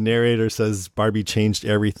 And the narrator says Barbie changed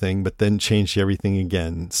everything, but then changed everything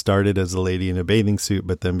again. Started as a lady in a bathing suit,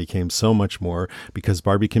 but then became so much more, because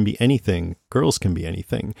Barbie can be anything. Girls can be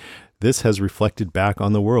anything. This has reflected back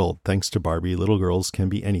on the world. Thanks to Barbie, little girls can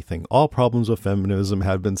be anything. All problems with feminism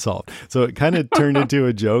have been solved. So it kind of turned into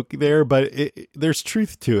a joke there, but there's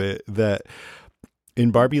truth to it, that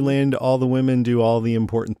in Barbie Land, all the women do all the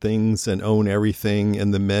important things and own everything,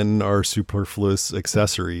 and the men are superfluous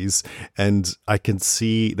accessories. And I can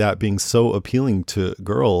see that being so appealing to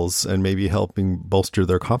girls and maybe helping bolster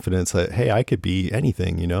their confidence that, hey, I could be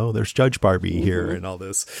anything, you know, there's Judge Barbie here and all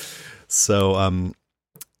this. So, and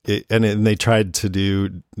they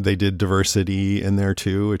they did diversity in there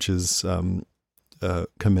too, which is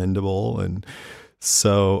commendable. And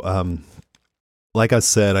so, like I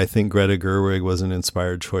said, I think Greta Gerwig was an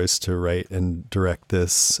inspired choice to write and direct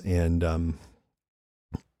this. And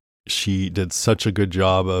she did such a good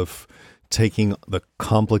job of taking the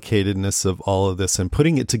complicatedness of all of this and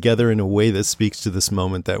putting it together in a way that speaks to this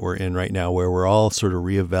moment that we're in right now, where we're all sort of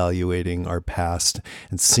reevaluating our past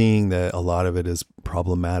and seeing that a lot of it is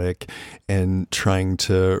problematic and trying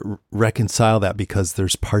to reconcile that, because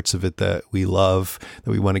there's parts of it that we love,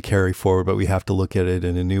 that we want to carry forward, but we have to look at it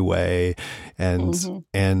in a new way.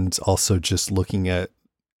 And also just looking at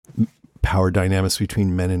power dynamics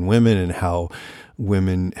between men and women, and how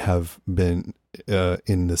women have been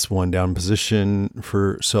in this one down position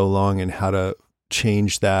for so long, and how to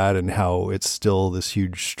change that, and how it's still this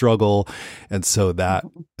huge struggle. And so that,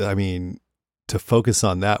 I mean, to focus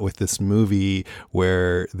on that with this movie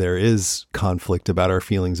where there is conflict about our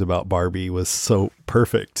feelings about Barbie was so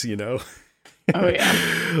perfect, you know? Oh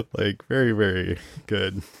yeah. Like very, very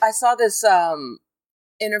good. I saw this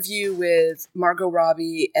interview with Margot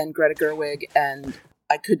Robbie and Greta Gerwig, and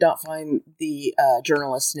I could not find the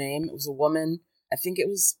journalist's name. It was a woman. I think it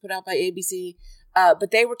was put out by ABC.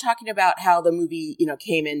 But they were talking about how the movie, you know,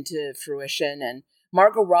 came into fruition, and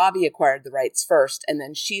Margot Robbie acquired the rights first, and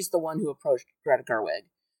then she's the one who approached Greta Gerwig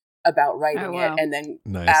about writing it. And then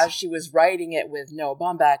as she was writing it with Noah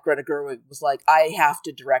Baumbach, Greta Gerwig was like, I have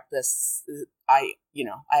to direct this. I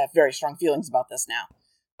have very strong feelings about this now.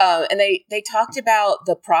 And they talked about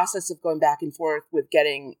the process of going back and forth with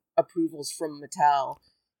getting approvals from Mattel,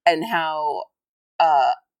 and how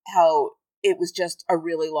it was just a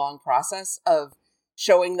really long process of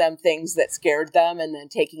showing them things that scared them, and then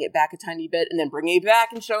taking it back a tiny bit, and then bringing it back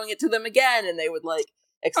and showing it to them again, and they would like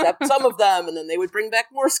accept some of them, and then they would bring back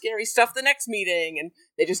more scary stuff the next meeting, and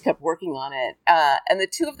they just kept working on it. And the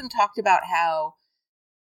two of them talked about how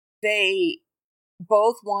they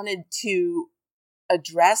both wanted to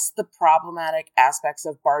address the problematic aspects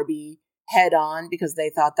of Barbie head on, because they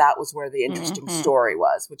thought that was where the interesting story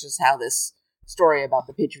was, which is how this story about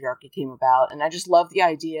the patriarchy came about. And I just love the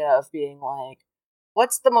idea of being like,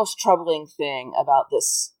 what's the most troubling thing about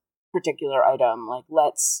this particular item? Like,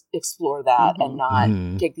 let's explore that and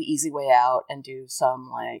not take the easy way out and do some,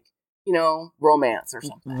 like, you know, romance or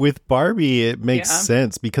something. With Barbie, it makes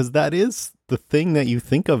sense, because that is the thing that you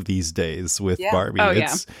think of these days with Barbie.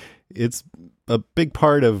 It's a big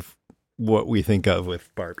part of what we think of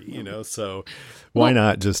with Barbie, you know, so why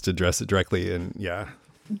not just address it directly? And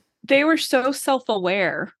they were so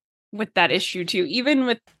self-aware with that issue too, even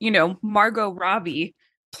with, you know, Margot Robbie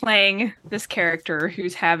playing this character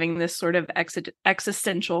who's having this sort of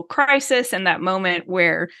existential crisis, and that moment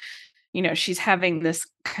where, you know, she's having this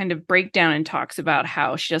kind of breakdown and talks about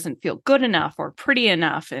how she doesn't feel good enough or pretty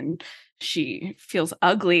enough, and she feels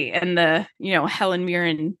ugly, and the, you know, Helen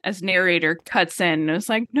Mirren as narrator cuts in and it's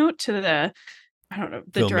like, note to the, I don't know,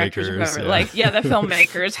 the directors or whoever, the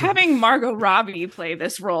filmmakers, having Margot Robbie play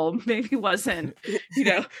this role maybe wasn't, you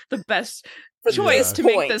know, the best choice to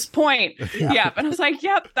make this point. But I was like,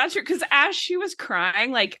 yep, that's true. Because as she was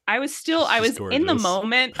crying, like I was gorgeous in the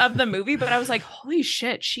moment of the movie, but I was like, holy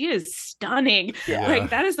shit, she is stunning. Like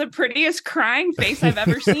that is the prettiest crying face I've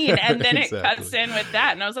ever seen. And then it cuts in with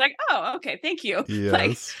that, and I was like, oh, okay, thank you.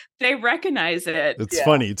 Like they recognize it. It's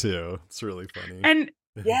funny too. It's really funny. And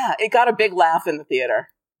it got a big laugh in the theater.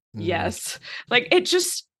 Yes. Like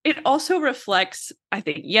it also reflects, I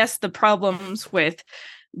think, yes, the problems with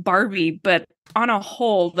Barbie, but on a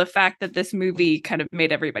whole, the fact that this movie kind of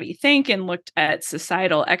made everybody think and looked at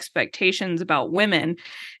societal expectations about women,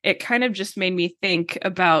 it kind of just made me think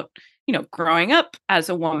about, you know, growing up as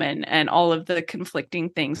a woman and all of the conflicting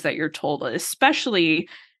things that you're told, especially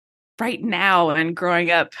right now, and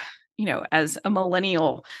growing up, you know, as a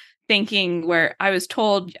millennial, thinking where I was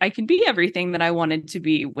told I can be everything that I wanted to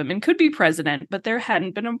be. Women could be president, but there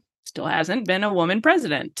still hasn't been a woman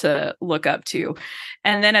president to look up to.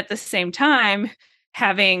 And then at the same time,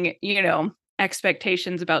 having, you know,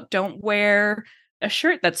 expectations about don't wear a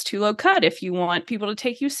shirt that's too low cut if you want people to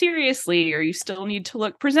take you seriously, or you still need to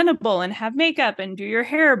look presentable and have makeup and do your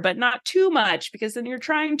hair, but not too much because then you're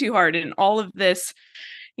trying too hard, and all of this,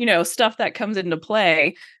 you know, stuff that comes into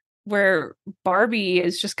play, where Barbie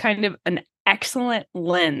is just kind of an excellent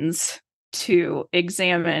lens to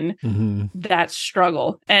examine that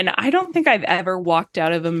struggle. And I don't think I've ever walked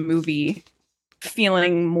out of a movie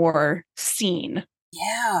feeling more seen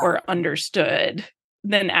or understood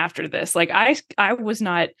than after this. Like I was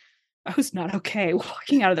not okay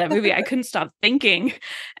walking out of that movie. I couldn't stop thinking.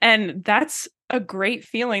 And that's a great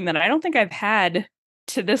feeling that I don't think I've had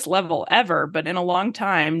to this level ever, but in a long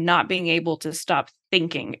time, not being able to stop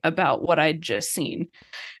thinking about what I'd just seen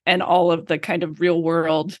and all of the kind of real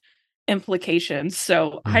world implications.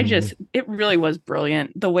 So it really was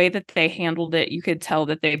brilliant. The way that they handled it, you could tell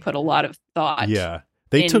that they put a lot of thought. Yeah.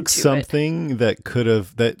 They took something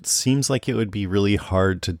that seems like it would be really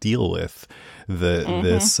hard to deal with,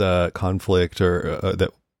 this conflict or that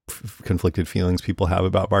conflicted feelings people have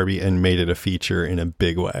about Barbie, and made it a feature in a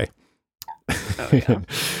big way. Oh, yeah.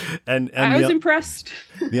 and I was impressed.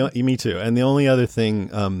 Me too. And the only other thing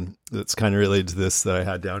that's kind of related to this that I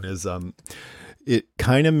had down is it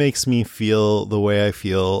kind of makes me feel the way I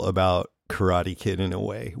feel about Karate Kid in a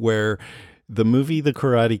way, where the movie The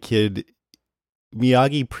Karate Kid,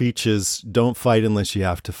 Miyagi preaches, don't fight unless you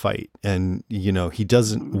have to fight. And, he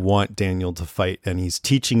doesn't want Daniel to fight, and he's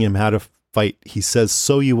teaching him how to fight. He says,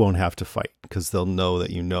 so you won't have to fight, because they'll know that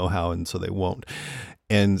you know how, and so they won't.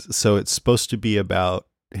 And so it's supposed to be about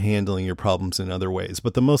handling your problems in other ways.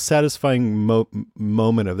 But the most satisfying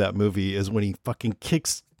moment of that movie is when he fucking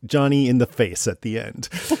kicks Johnny in the face at the end.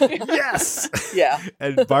 Yes. Yeah.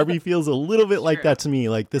 And Barbie feels a little bit like that to me.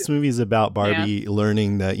 Like, this movie is about Barbie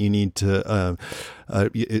learning that you need to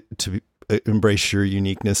embrace your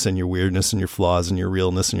uniqueness and your weirdness and your flaws and your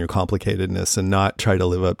realness and your complicatedness, and not try to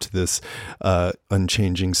live up to this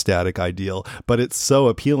unchanging static ideal. But it's so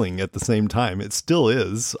appealing at the same time. It still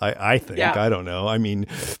is, I think. I don't know. I mean,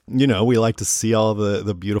 we like to see all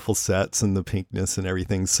the beautiful sets and the pinkness and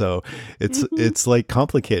everything. So it's like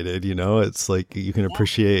complicated, it's like you can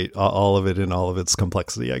appreciate all of it in all of its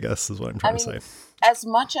complexity, I guess, is what I'm trying to say. As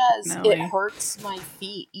much as it hurts my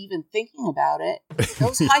feet even thinking about it,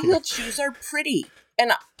 those high-heeled shoes are pretty.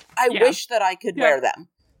 And I wish that I could wear them,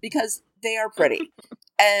 because they are pretty.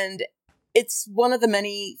 And it's one of the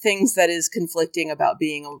many things that is conflicting about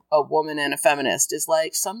being a woman and a feminist, is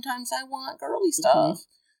like, sometimes I want girly stuff.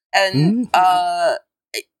 And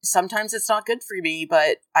sometimes it's not good for me,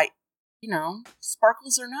 but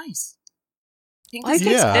sparkles are nice. I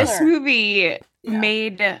think this movie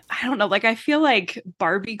made, I don't know, like, I feel like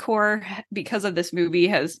Barbie core, because of this movie,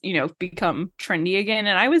 has, become trendy again.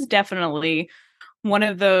 And I was definitely one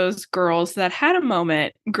of those girls that had a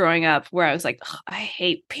moment growing up where I was like, I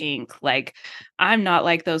hate pink. Like, I'm not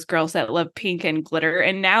like those girls that love pink and glitter.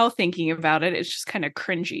 And now thinking about it, it's just kind of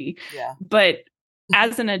cringy. Yeah. But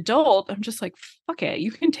as an adult, I'm just like, fuck it.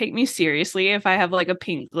 You can take me seriously if I have like a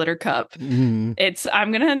pink glitter cup. I'm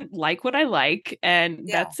gonna like what I like, and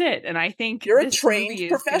that's it. And I think you're a trained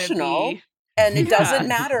professional, and it doesn't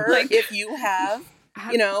matter if you have,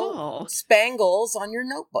 spangles on your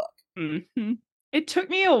notebook. It took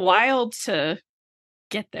me a while to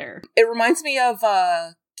get there. It reminds me of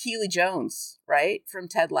Keely Jones, right? From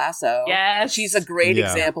Ted Lasso. Yes. She's a great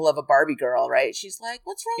example of a Barbie girl, right? She's like,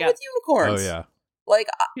 what's wrong with unicorns? Oh, yeah. Like,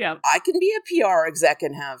 I can be a PR exec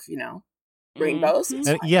and have, rainbows.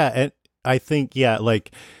 And I think,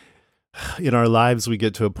 like, in our lives, we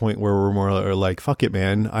get to a point where we're more like, fuck it,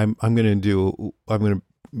 man. I'm going to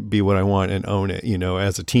be what I want and own it.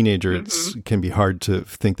 As a teenager, it can be hard to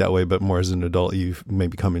think that way, but more as an adult, you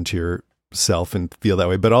maybe come into yourself and feel that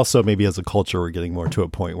way. But also maybe as a culture, we're getting more to a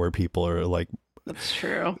point where people are like, that's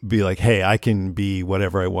true. Be like, hey, I can be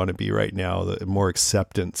whatever I want to be right now. More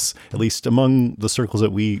acceptance, at least among the circles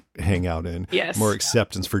that we hang out in. Yes. More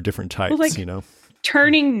acceptance for different types,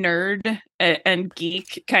 Turning nerd and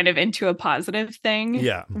geek kind of into a positive thing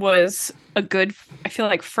was a good, I feel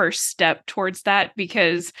like, first step towards that,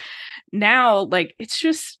 because now, like,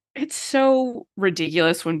 it's so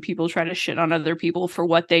ridiculous when people try to shit on other people for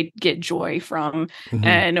what they get joy from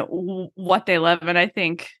and what they love. And I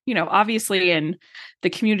think, obviously in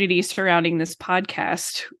the community surrounding this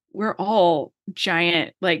podcast, we're all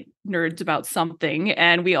giant, like, nerds about something,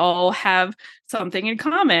 and we all have something in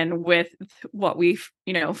common with what we,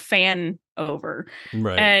 fan over.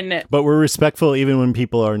 Right. But we're respectful even when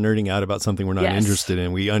people are nerding out about something we're not interested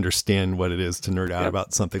in. We understand what it is to nerd out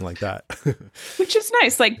about something like that. Which is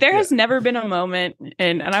nice. Like, there has never been a moment,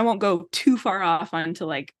 and I won't go too far off onto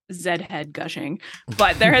like Zed-head gushing,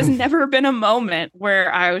 but there has never been a moment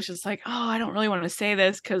where I was just like, oh, I don't really want to say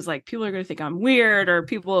this because, like, people are going to think I'm weird, or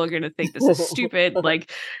people are going to think this is stupid.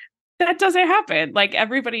 Like, that doesn't happen. Like,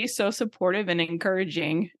 everybody is so supportive and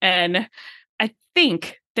encouraging. And I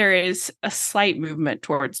think there is a slight movement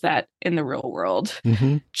towards that in the real world.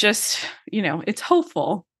 Mm-hmm. Just, it's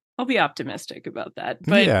hopeful. I'll be optimistic about that.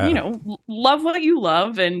 But, Yeah. Love what you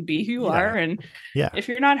love and be who you are. And if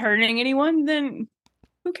you're not hurting anyone, then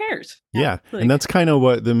who cares? Yeah. Like, and that's kind of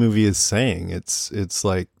what the movie is saying. It's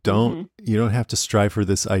like, Mm-hmm. you don't have to strive for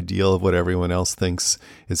this ideal of what everyone else thinks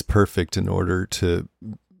is perfect in order to,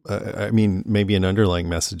 maybe an underlying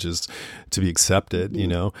message is to be accepted,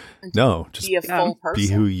 No, just be a full person. be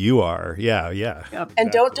who you are. Yeah. Yeah. Yep.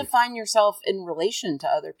 And don't define yourself in relation to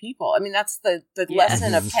other people. I mean, that's the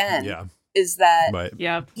lesson of Ken. Yeah. Is that Right.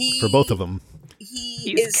 Yeah. For both of them.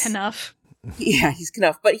 He's enough. Yeah, he's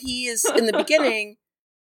enough. But he is, in the beginning,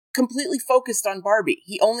 completely focused on Barbie.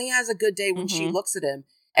 He only has a good day when she looks at him.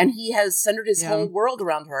 And he has centered his whole world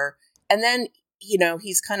around her. And then,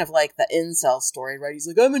 he's kind of like the incel story, right? He's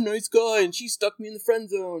like, I'm a nice guy and she stuck me in the friend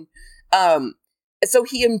zone. So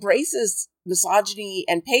he embraces misogyny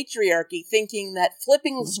and patriarchy, thinking that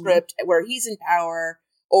flipping the script where he's in power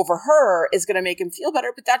over her is going to make him feel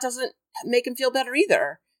better, but that doesn't make him feel better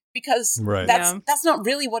either, because that's not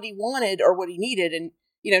really what he wanted or what he needed. And,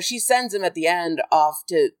 she sends him at the end off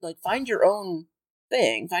to like, find your own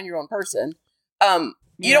thing, find your own person.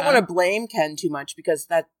 You don't want to blame Ken too much because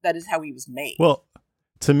that is how he was made. Well,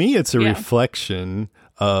 to me, it's a reflection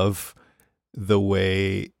of the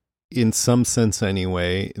way, in some sense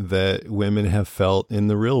anyway, that women have felt in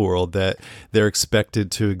the real world, that they're expected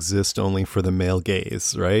to exist only for the male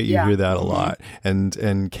gaze, right? You hear that a lot.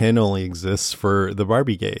 And Ken only exists for the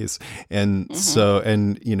Barbie gaze. And so,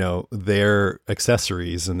 and they're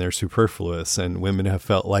accessories and they're superfluous, and women have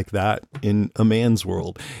felt like that in a man's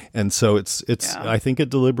world. And so it's I think, a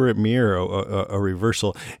deliberate mirror, a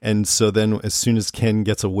reversal. And so then as soon as Ken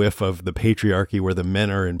gets a whiff of the patriarchy where the men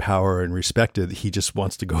are in power and respected, he just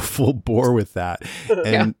wants to go full bore with that.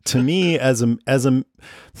 And to me, I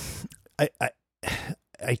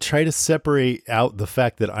try to separate out the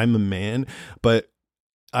fact that I'm a man, but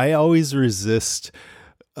I always resist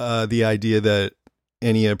the idea that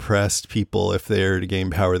any oppressed people, if they're to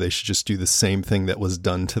gain power, they should just do the same thing that was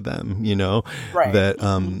done to them, Right.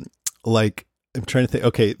 That like, I'm trying to think.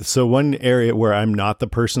 Okay, so one area where I'm not the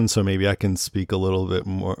person, so maybe I can speak a little bit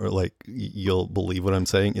more, like you'll believe what I'm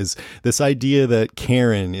saying, is this idea that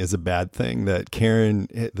Karen is a bad thing, that Karen,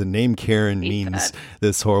 the name Karen means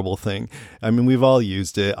this horrible thing. I mean, we've all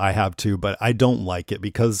used it. I have too, but I don't like it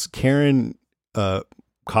because Karen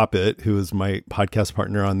Coppett, who is my podcast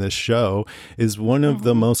partner on this show, is one of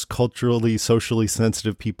the most culturally, socially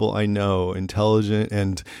sensitive people I know, intelligent,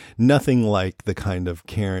 and nothing like the kind of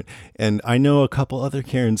Karen. And I know a couple other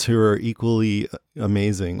Karens who are equally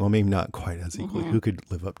amazing. Well, maybe not quite as equally. Who could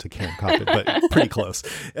live up to Karen Coppett, but pretty close.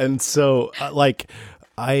 And so,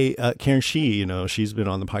 Karen Shee, she's been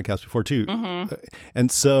on the podcast before too.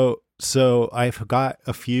 And so I've got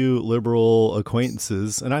a few liberal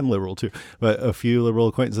acquaintances, and I'm liberal too, but a few liberal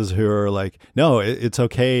acquaintances who are like, no, it's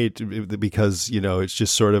okay because, it's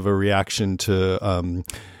just sort of a reaction to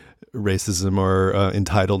racism or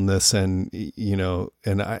entitledness. And,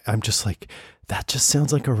 and I'm just like, that just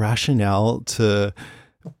sounds like a rationale to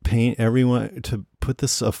paint everyone, to put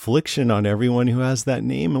this affliction on everyone who has that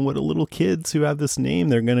name. And what do little kids who have this name,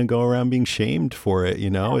 they're going to go around being shamed for it.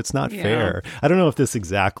 It's not fair. I don't know if this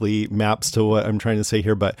exactly maps to what I'm trying to say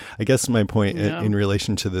here, but I guess my point in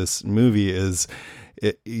relation to this movie is,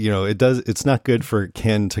 it's not good for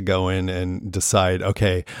Ken to go in and decide,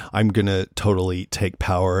 okay, I'm going to totally take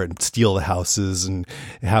power and steal the houses and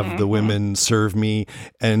have the women serve me.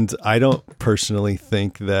 And I don't personally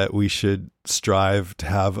think that we should strive to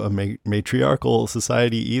have a matriarchal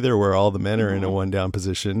society either, where all the men are in a one down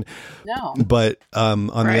position. No. But on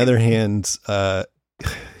the other hand,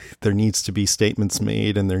 there needs to be statements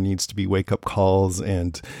made and there needs to be wake up calls.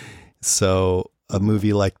 And so a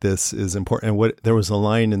movie like this is important. And there was a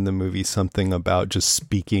line in the movie, something about just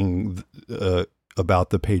speaking about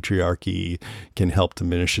the patriarchy can help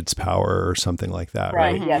diminish its power or something like that.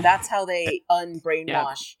 Right. Yeah. That's how they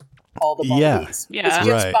unbrainwash all the Barbies. It's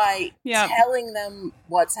just by telling them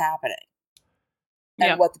what's happening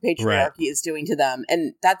and what the patriarchy is doing to them.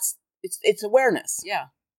 And it's awareness. Yeah.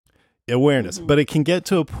 Awareness, but it can get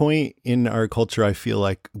to a point in our culture, I feel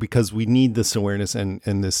like, because we need this awareness and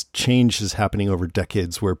this change is happening over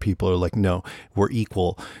decades where people are like, no, we're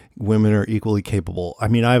equal. Women are equally capable. I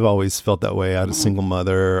mean, I've always felt that way. I had a single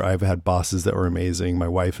mother. I've had bosses that were amazing. My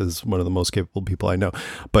wife is one of the most capable people I know,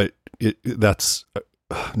 but that's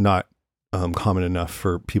not common enough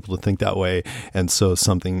for people to think that way. And so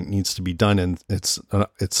something needs to be done, and it's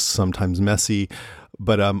sometimes messy,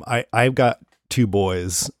 but I've got 2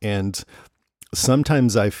 boys, and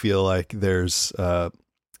sometimes I feel like there's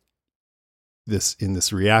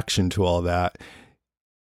this reaction to all that,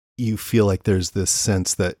 you feel like there's this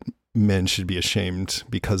sense that men should be ashamed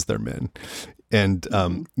because they're men. And,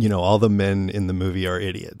 all the men in the movie are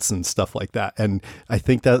idiots and stuff like that. And I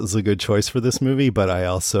think that was a good choice for this movie. But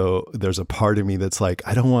there's a part of me that's like,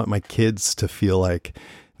 I don't want my kids to feel like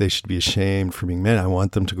they should be ashamed for being men. I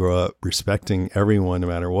want them to grow up respecting everyone no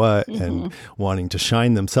matter what, and wanting to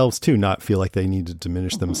shine themselves too, not feel like they need to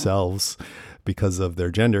diminish themselves because of their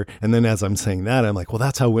gender. And then as I'm saying that, I'm like, well,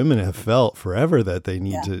 that's how women have felt forever, that they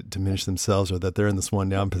need to diminish themselves, or that they're in this one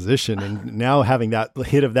down position. And now having that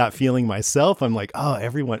hit of that feeling myself, I'm like, oh,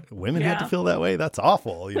 women had to feel that way. That's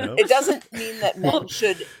awful. It doesn't mean that men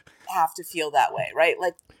should have to feel that way, right?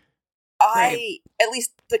 Like at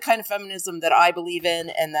least the kind of feminism that I believe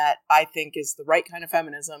in and that I think is the right kind of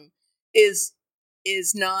feminism is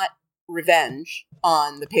not revenge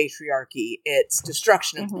on the patriarchy. It's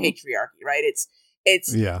destruction of the patriarchy, right?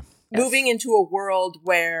 It's moving into a world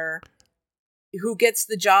where who gets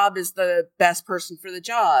the job is the best person for the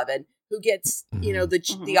job, and who gets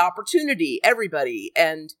the opportunity, everybody,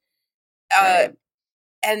 and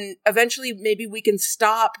eventually maybe we can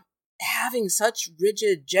stop having such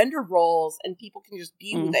rigid gender roles and people can just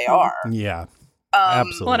be who they are.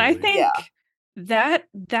 Absolutely. Well, and I think that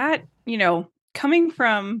coming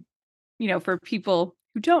from, for people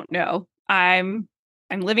who don't know, I'm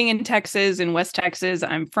living in Texas, in West Texas.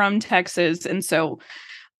 I'm from Texas. And so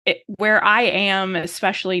where I am,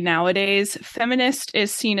 especially nowadays, feminist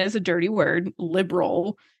is seen as a dirty word.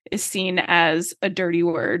 Liberal is seen as a dirty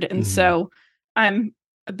word. And so I'm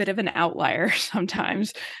a bit of an outlier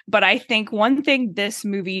sometimes. But I think one thing this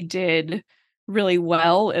movie did really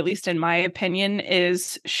well, at least in my opinion,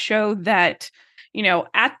 is show that,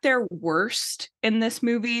 at their worst in this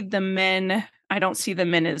movie, the men, I don't see the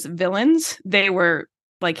men as villains. They were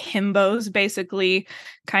like himbos, basically,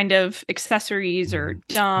 kind of accessories or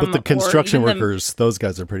dumb. But the construction workers, those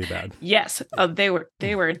guys are pretty bad. Yes, they were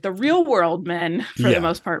the real world men for the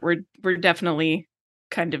most part. Were definitely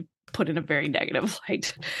kind of put in a very negative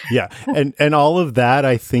light. Yeah, and all of that,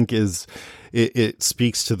 I think, is it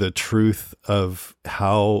speaks to the truth of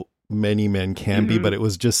how many men can be, but it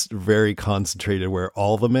was just very concentrated where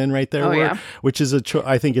all the men right there were, which is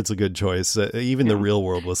I think it's a good choice. Even the real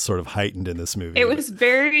world was sort of heightened in this movie. It was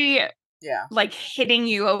very like hitting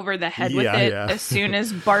you over the head with it as soon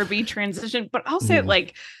as Barbie transitioned. But I'll say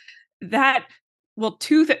like that. Well,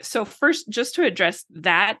 so first, just to address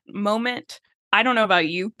that moment, I don't know about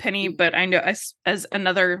you, Penny, but I know as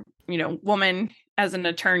another woman, as an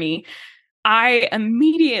attorney, I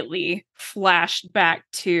immediately flashed back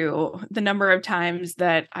to the number of times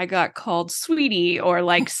that I got called sweetie, or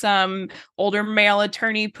like some older male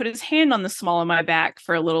attorney put his hand on the small of my back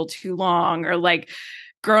for a little too long, or like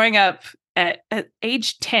growing up at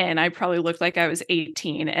age 10, I probably looked like I was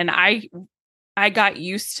 18, and I got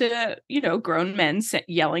used to, grown men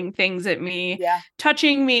yelling things at me,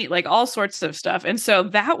 touching me, like all sorts of stuff. And so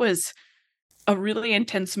that was a really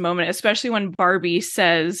intense moment, especially when Barbie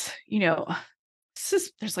says,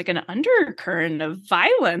 there's like an undercurrent of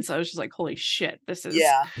violence. I was just like, holy shit, this is,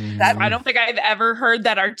 I don't think I've ever heard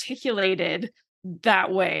that articulated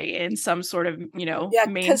that way in some sort of,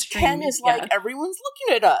 because Ken is like, everyone's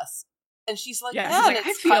looking at us. And she's like,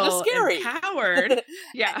 it's kind of scary. Empowered.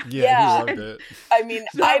 He loved it. I mean,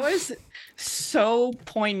 that was so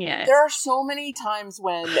poignant. There are so many times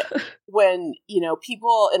when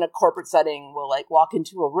people in a corporate setting will like walk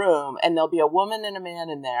into a room and there'll be a woman and a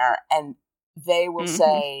man in there, and they will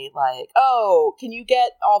say like, "Oh, can you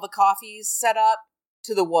get all the coffees set up?"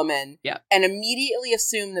 to the woman, and immediately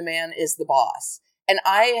assume the man is the boss. And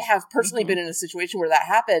I have personally been in a situation where that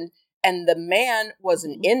happened. And the man was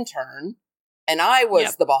an intern, and I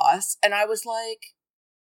was the boss. And I was like,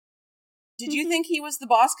 did you think he was the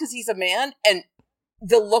boss because he's a man? And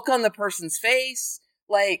the look on the person's face,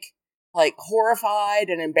 like horrified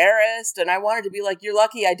and embarrassed. And I wanted to be like, you're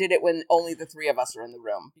lucky I did it when only the three of us are in the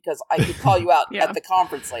room, because I could call you out at the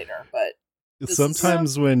conference later. But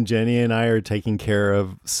sometimes when Jenny and I are taking care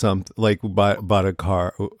of something, like bought a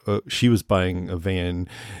car, she was buying a van,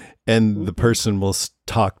 and the person will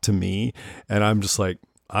talk to me, and I'm just like,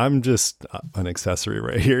 I'm just an accessory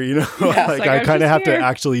right here, like I kind of have to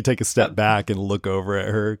actually take a step back and look over at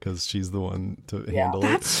her because she's the one to handle it.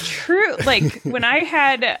 That's true. Like when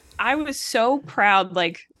I was so proud,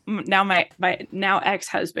 like now my now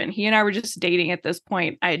ex-husband, he and I were just dating at this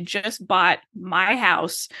point. I had just bought my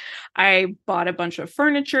house. I bought a bunch of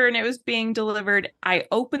furniture and it was being delivered. I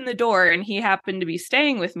opened the door and he happened to be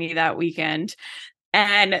staying with me that weekend.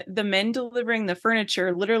 And the men delivering the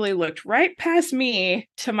furniture literally looked right past me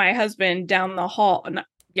to my husband down the hall. And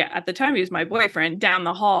yeah, at the time he was my boyfriend, down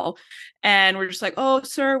the hall. And we're just like, oh,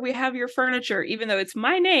 sir, we have your furniture, even though it's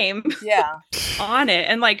my name on it.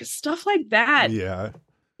 And like stuff like that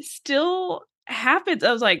still happens.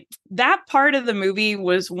 I was like, that part of the movie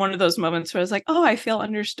was one of those moments where I was like, oh, I feel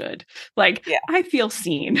understood. Like, I feel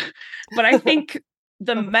seen. But I think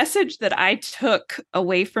the message that I took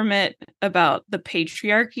away from it about the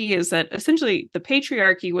patriarchy is that essentially the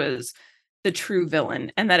patriarchy was the true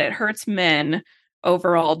villain, and that it hurts men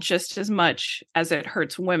overall just as much as it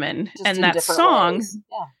hurts women. Just and that song,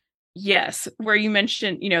 yes, where you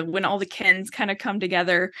mentioned, you know, when all the Kens kind of come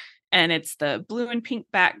together and it's the blue and pink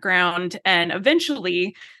background, and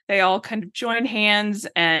eventually they all kind of join hands,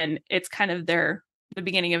 and it's kind of the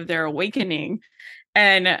beginning of their awakening.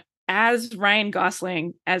 And as Ryan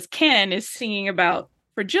Gosling as Ken is singing about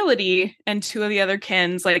fragility, and two of the other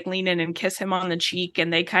Kens like lean in and kiss him on the cheek,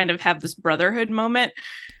 and they kind of have this brotherhood moment.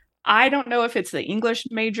 I don't know if it's the English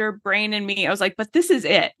major brain in me. I was like, but this is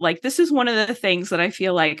it. Like, this is one of the things that I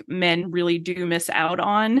feel like men really do miss out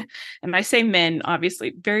on. And I say men,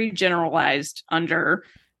 obviously, very generalized under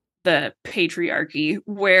the patriarchy,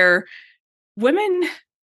 where women,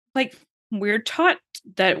 like, we're taught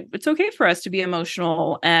that it's okay for us to be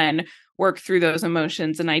emotional and work through those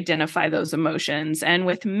emotions and identify those emotions. And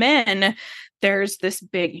with men, there's this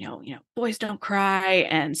big, you know, boys don't cry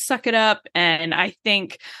and suck it up. And I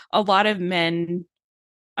think a lot of men,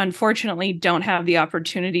 unfortunately, don't have the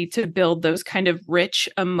opportunity to build those kind of rich,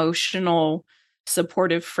 emotional,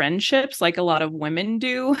 supportive friendships like a lot of women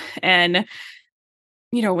do. And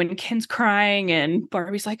you know, when Ken's crying and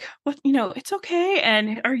Barbie's like, what, you know, it's okay.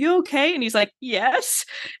 And are you okay? And he's like, yes,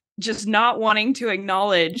 just not wanting to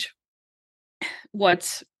acknowledge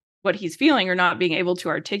what he's feeling or not being able to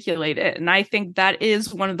articulate it. And I think that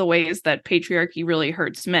is one of the ways that patriarchy really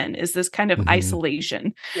hurts men, is this kind of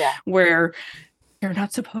isolation where you're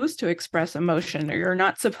not supposed to express emotion, or you're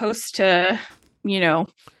not supposed to, you know,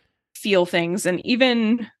 feel things. And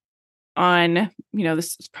even on, you know,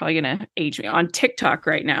 this is probably going to age me, on TikTok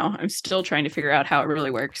right now, I'm still trying to figure out how it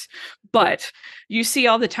really works. But you see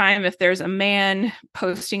all the time, if there's a man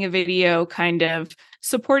posting a video kind of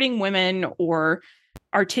supporting women or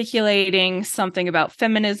articulating something about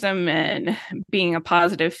feminism and being a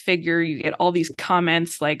positive figure, you get all these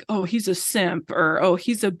comments like, oh, he's a simp, or oh,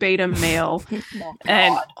 he's a beta male,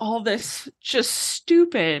 and all this just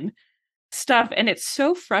stupid stuff. And it's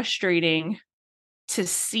so frustrating to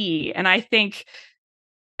see. And I think,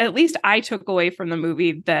 at least I took away from the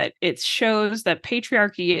movie, that it shows that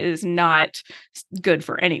patriarchy is not good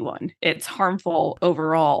for anyone. It's harmful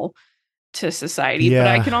overall to society. But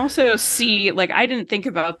I can also see, like, I didn't think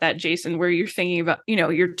about that, Jason, where you're thinking about, you know,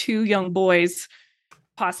 your two young boys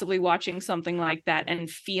possibly watching something like that and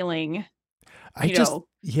feeling, like,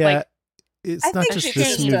 it's not just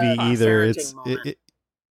this movie either. It's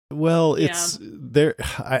there.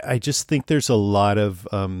 I just think there's a lot of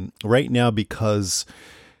right now, because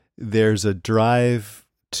there's a drive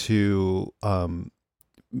to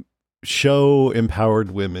show empowered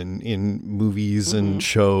women in movies and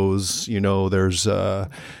shows. You know, there's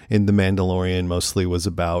in The Mandalorian mostly was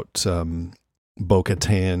about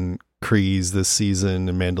Bo-Katan Kryze this season,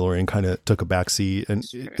 and Mandalorian kind of took a backseat, and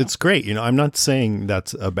it's great. You know, I'm not saying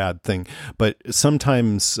that's a bad thing, but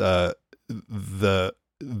sometimes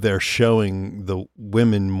they're showing the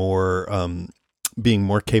women more being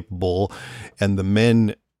more capable, and the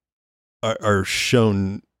men are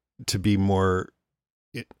shown to be more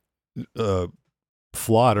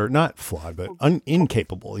flawed, or not flawed, but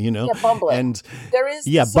incapable, you know? Yeah, bumbling. And there is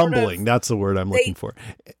bumbling. That's the word I'm looking for.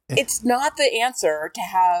 It's not the answer to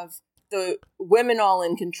have the women all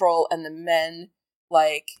in control and the men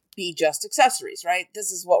like be just accessories, right?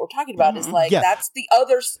 This is what we're talking about. Is like, that's the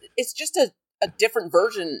other, it's just a different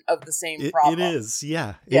version of the same problem. It is.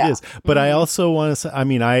 It is. But I also want to say, I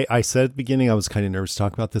mean, I said at the beginning, I was kind of nervous to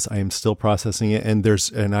talk about this. I am still processing it.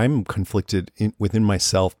 And I'm conflicted within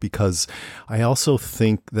myself, because I also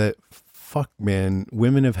think that, fuck, man,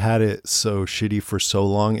 women have had it so shitty for so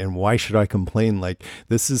long, and why should I complain? Like,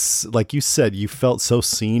 this is, like you said, you felt so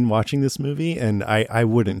seen watching this movie, and I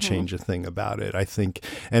wouldn't change a thing about it. I think,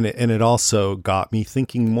 and it also got me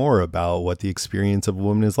thinking more about what the experience of a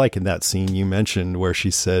woman is like. In that scene you mentioned where she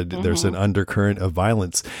said there's an undercurrent of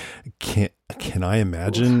violence. Can I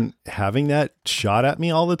imagine having that shot at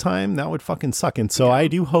me all the time? That would fucking suck. And so I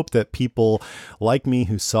do hope that people like me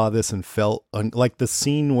who saw this and felt like the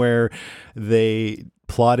scene where they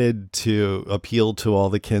plotted to appeal to all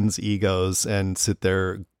the Ken's egos and sit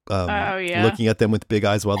there looking at them with big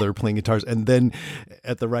eyes while they're playing guitars, and then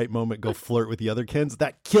at the right moment go flirt with the other Kens.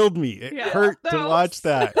 That killed me. It hurt to watch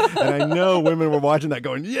that. And I know women were watching that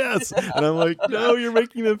going, yes. And I'm like, no, you're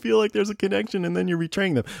making them feel like there's a connection, and then you're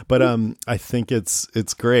betraying them. But I think it's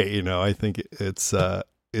great. You know, I think it's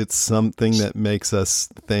something that makes us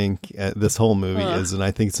think. This whole movie is, and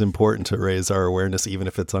I think it's important to raise our awareness, even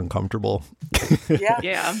if it's uncomfortable.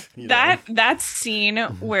 Yeah. That scene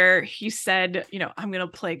where he said, you know, I'm gonna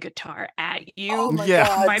play guitar at you. Oh my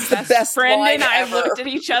God, my best friend and I looked at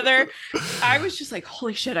each other. I was just like,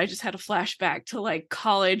 holy shit! I just had a flashback to like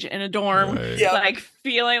college in a dorm, like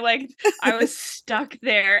feeling like I was stuck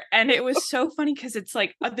there, and it was so funny because it's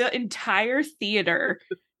like the entire theater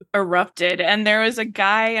erupted, and there was a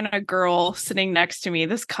guy and a girl sitting next to me.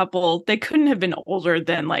 This couple, they couldn't have been older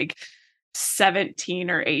than like 17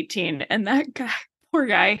 or 18, and that guy, poor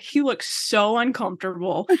guy, he looked so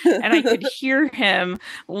uncomfortable, and I could hear him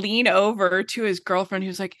lean over to his girlfriend,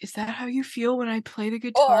 who's like, is that how you feel when I play the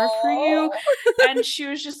guitar for you? And she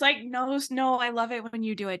was just like, no, I love it when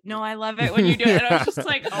you do it. No, I love it when you do it. And I was just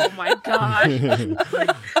like, oh my God.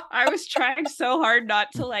 Like, I was trying so hard not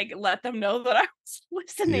to like let them know that I was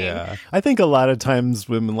listening. Yeah, I think a lot of times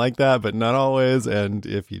women like that, but not always. And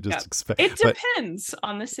if you just expect, it depends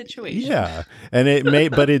on the situation. Yeah, and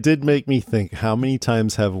but it did make me think: how many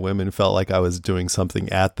times have women felt like I was doing something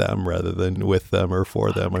at them rather than with them or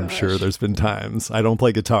for them? I'm sure there's been times. I don't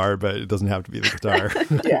play guitar, but it doesn't have to be the guitar.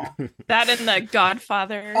 That and the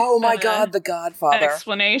Godfather. Oh my God, the Godfather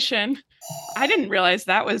explanation. I didn't realize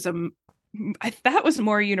that was that was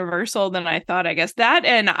more universal than I thought, I guess. That,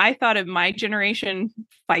 and I thought of My Generation,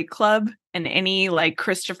 Fight Club, and any like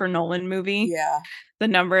Christopher Nolan movie. Yeah. The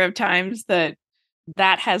number of times that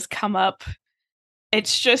has come up.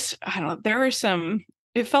 It's just, I don't know,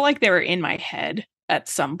 it felt like they were in my head at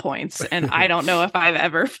some points. And I don't know if I've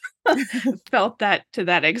ever felt that to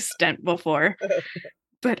that extent before.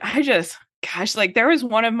 But like there was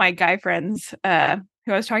one of my guy friends,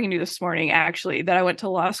 who I was talking to this morning, actually, that I went to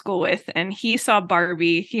law school with, and he saw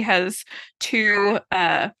Barbie. He has two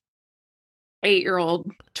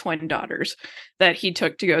 8-year-old twin daughters that he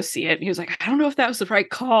took to go see it. And he was like, I don't know if that was the right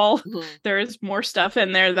call. Mm-hmm. There is more stuff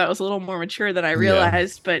in there that was a little more mature than I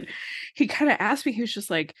realized. But he kind of asked me, he was just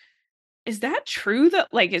like, is that true? That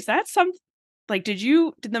like, is that something? Like, did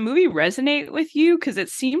the movie resonate with you? Because it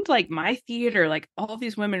seemed like my theater, like all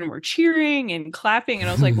these women were cheering and clapping. And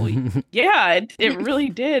I was like, well, yeah, it really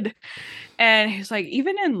did. And he's like,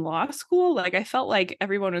 even in law school, like I felt like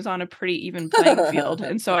everyone was on a pretty even playing field.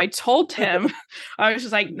 And so I told him, I was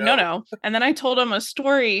just like, no. And then I told him a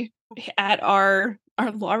story at our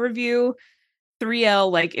law review 3L.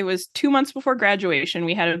 Like it was 2 months before graduation.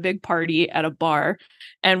 We had a big party at a bar.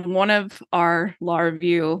 And one of our law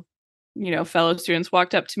review fellow students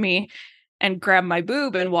walked up to me and grabbed my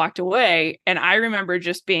boob and walked away. And I remember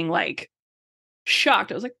just being like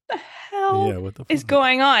shocked. I was like, what the hell is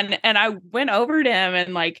going on? And I went over to him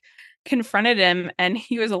and like confronted him, and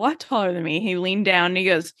he was a lot taller than me. He leaned down and he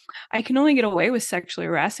goes, I can only get away with sexually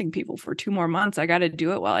harassing people for 2 more months. I got to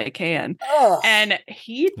do it while I can. Ugh. And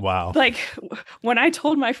he, like, when I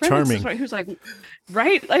told my friend, this, he was like,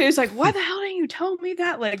 right? Like, he was like, why the hell didn't you tell me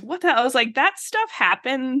that? Like, what the hell? I was like, that stuff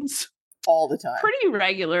happens all the time, pretty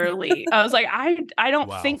regularly. I was like, I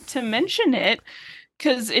don't think to mention it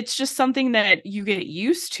because it's just something that you get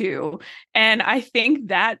used to. And I think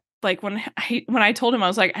that like when I told him, I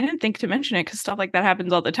was like, I didn't think to mention it because stuff like that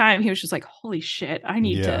happens all the time. He was just like, holy shit, I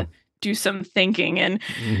need to do some thinking. And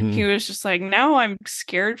he was just like, now I'm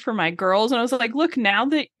scared for my girls. And I was like, look, now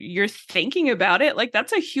that you're thinking about it, like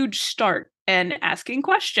that's a huge start, and asking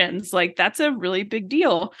questions, like that's a really big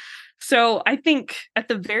deal. So I think at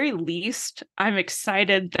the very least, I'm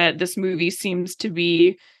excited that this movie seems to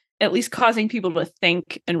be at least causing people to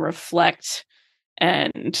think and reflect,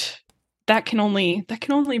 and that can only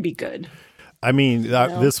be good. I mean,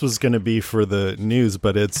 this was going to be for the news,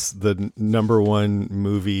 but it's the #1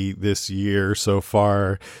 movie this year so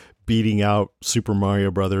far, beating out Super Mario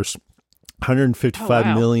Brothers.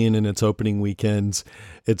 155 million in its opening weekends.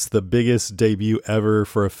 It's the biggest debut ever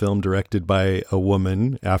for a film directed by a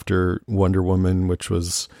woman after Wonder Woman, which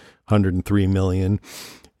was 103 million.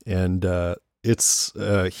 And it's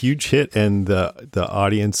a huge hit, and the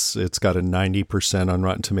audience, it's got a 90% on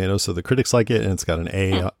Rotten Tomatoes, so the critics like it, and it's got an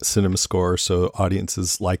A cinema score, so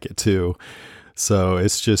audiences like it too. So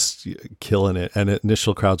it's just killing it. And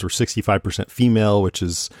initial crowds were 65% female, which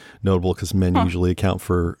is notable because men usually account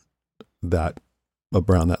for that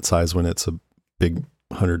around that size when it's a big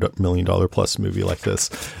 $100 million plus movie like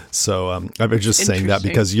this. So I'm just saying that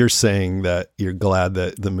because you're saying that you're glad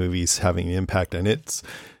that the movie's having an impact, and it's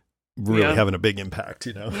really having a big impact,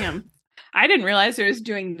 you know? Yeah. I didn't realize it was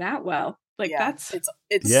doing that well. Like it's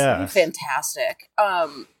fantastic.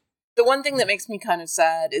 The one thing that makes me kind of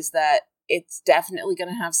sad is that it's definitely going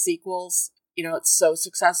to have sequels. You know, it's so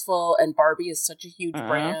successful, and Barbie is such a huge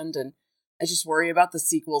brand, and I just worry about the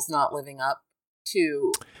sequels not living up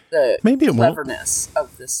to the cleverness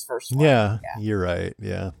of this first one. Yeah, you're right.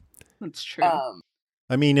 Yeah, that's true.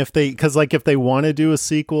 I mean, if they want to do a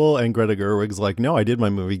sequel and Greta Gerwig's like, no, I did my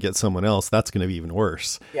movie, get someone else, that's going to be even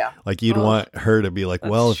worse. Yeah. Like you'd want her to be like,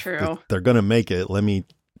 well, if they're going to make it, let me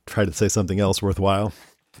try to say something else worthwhile.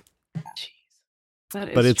 Jeez. That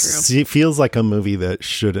is but true. It feels like a movie that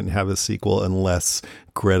shouldn't have a sequel unless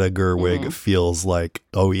Greta Gerwig feels like,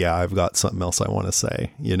 oh yeah, I've got something else I want to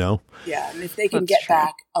say, you know? Yeah, and if they can get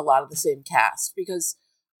back a lot of the same cast, because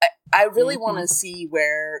I really want to see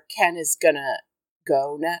where Ken is gonna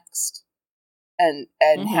go next, and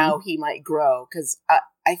how he might grow, because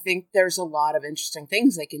I think there's a lot of interesting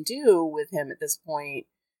things they can do with him at this point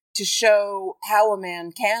to show how a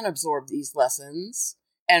man can absorb these lessons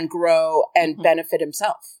and grow and benefit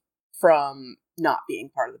himself from not being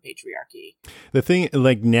part of the patriarchy. The thing,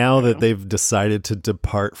 like now that they've decided to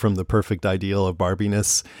depart from the perfect ideal of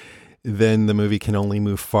Barbiness, then the movie can only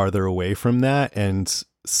move farther away from that. And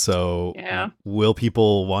so will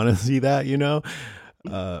people want to see that, you know?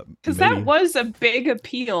 Because that was a big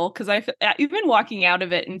appeal, because even walking out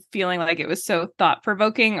of it and feeling like it was so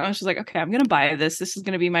thought-provoking, I was just like, okay, I'm gonna buy this is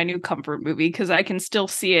gonna be my new comfort movie, because I can still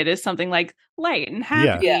see it as something like light and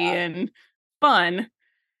happy and fun.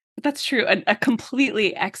 But that's true, a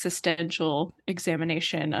completely existential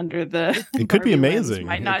examonation under the it could be amazing,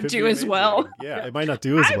 might not do as well. Yeah, it might not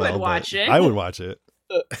do as well. I would watch it. I would watch it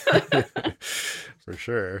for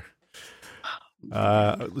sure.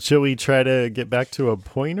 Should we try to get back to a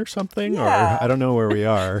point or something? Or I don't know where we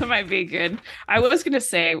are. That might be good. I was going to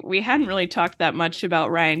say, we hadn't really talked that much about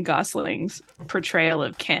Ryan Gosling's portrayal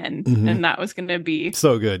of Ken, and that was going to be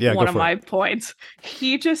so good. Yeah, one of my points.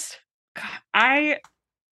 He just, I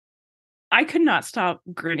could not stop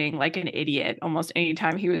grinning like an idiot almost any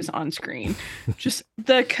time he was on screen. Just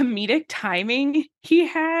the comedic timing he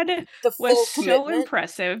had was so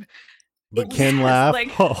impressive. But Ken laughed.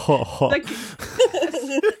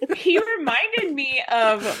 He reminded me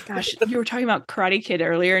of, gosh, you were talking about Karate Kid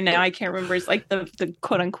earlier. Now I can't remember. It's like the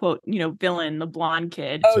quote unquote, you know, villain, the blonde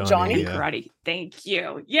kid. Oh, Johnny. Karate. Thank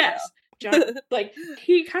you. Yes. Yeah. Johnny, like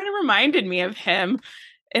he kind of reminded me of him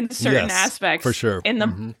in certain aspects. For sure. In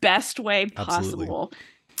the best way possible. Absolutely.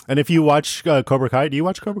 And if you watch Cobra Kai, do you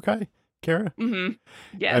watch Cobra Kai, Kara? Mm-hmm.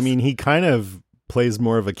 Yes. I mean, he kind of plays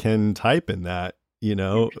more of a Ken type in that. You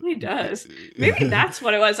know, he really does. Maybe that's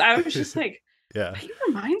what it was. I was just like, he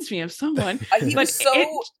reminds me of someone. He was so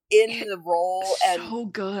in the role, and so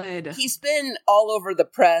good. He's been all over the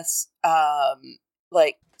press,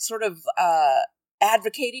 like sort of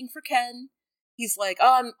advocating for Ken. He's like,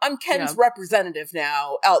 oh, I'm Ken's representative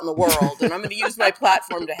now out in the world, and I'm going to use my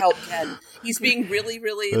platform to help Ken. He's being really,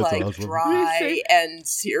 really awesome. Dry and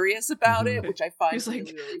serious about it, which I find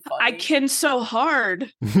really, really funny. I ken so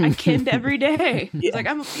hard. I kenned every day. He's like,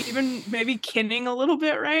 I'm even maybe kenning a little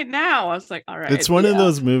bit right now. I was like, all right. It's one of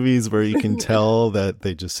those movies where you can tell that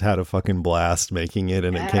they just had a fucking blast making it,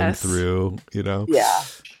 and it came through, you know? Yeah.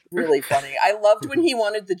 Really funny. I loved when he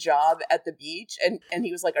wanted the job at the beach, and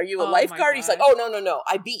he was like, are you a lifeguard? He's like, oh, no,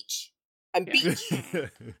 I beach. I'm beach.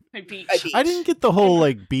 I beach. I didn't get the whole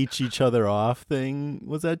like beach each other off thing.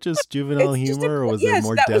 Was that just juvenile humor, or was there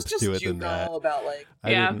more depth to it than that? About, like, I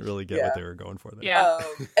didn't really get what they were going for there. Yeah.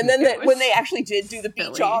 And then when they actually did do the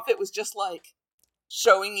beach off, it was just like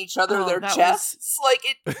showing each other their chests. Like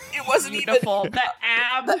it wasn't beautiful. even the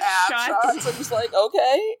ab shots. I was like,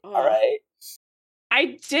 okay, all right.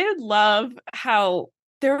 I did love how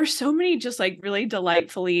there were so many just like really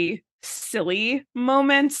delightfully silly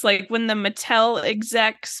moments, like when the Mattel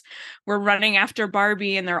execs were running after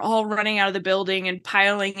Barbie and they're all running out of the building and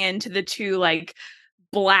piling into the two like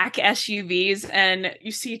black SUVs, and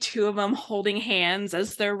you see two of them holding hands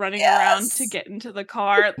as they're running around to get into the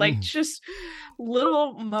car, like just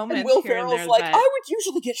little moments. And Will here Ferrell's and like, that... I would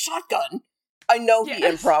usually get shotgun. I know he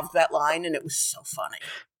improv'd that line, and it was so funny.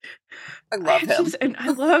 I love him. And I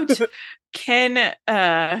loved Ken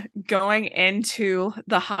going into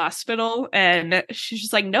the hospital, and she's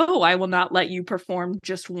just like, no, I will not let you perform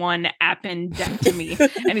just one appendectomy.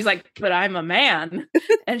 And he's like, but I'm a man.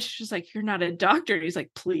 And she's just like, you're not a doctor. And he's like,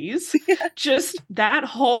 please. Just that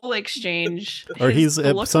whole exchange. Or he's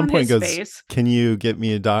at some point goes, can you get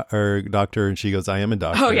me a doctor? And she goes, I am a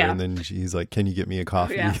doctor. Oh, yeah. And then he's like, can you get me a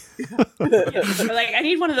coffee? Yeah. Like, I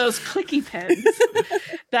need one of those clicky pens.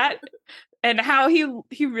 That And how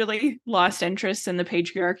he really lost interest in the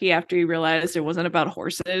patriarchy after he realized it wasn't about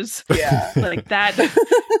horses. Yeah. Like that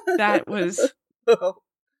was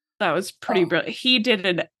pretty brilliant. He did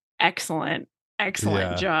an excellent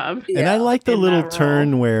job. And I like the in little that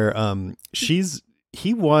turn role. where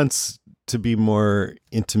he wants to be more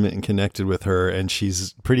intimate and connected with her, and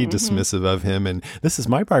she's pretty dismissive of him, and this is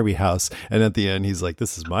my Barbie house, and at the end he's like,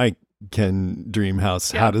 this is my Ken dream house.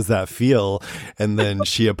 How does that feel? And then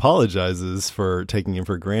she apologizes for taking him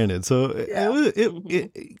for granted. So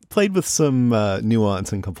it played with some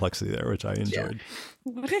nuance and complexity there, which I enjoyed.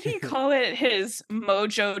 What did he call it? His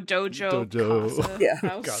Mojo Dojo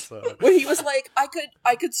house? When he was like,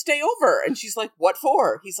 I could stay over, and she's like, what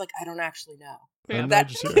for? He's like, I don't actually know. I'm That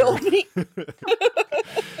not sure. killed me.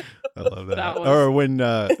 I love that. Or when,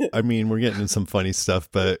 we're getting into some funny stuff,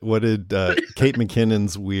 but what did Kate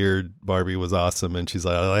McKinnon's weird Barbie was awesome, and she's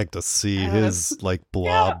like, I like to see his like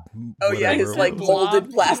blob. Oh yeah, his like molded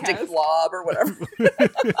plastic blob or whatever.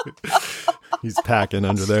 He's packing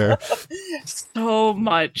under there. So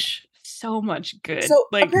much good. So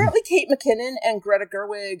apparently Kate McKinnon and Greta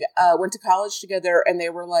Gerwig went to college together, and they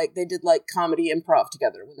did comedy improv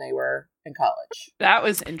together when they were in college. That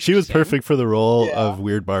was interesting. She was perfect for the role of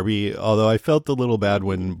Weird Barbie, although I felt a little bad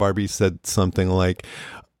when Barbie said something like,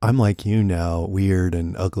 I'm like you now, weird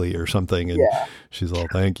and ugly or something. And she's all,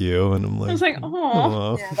 thank you. And I'm like, I was like,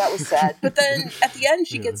 oh. Yeah, that was sad. But then at the end,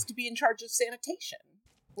 she gets to be in charge of sanitation,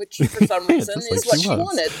 which for some reason is what she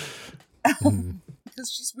wanted.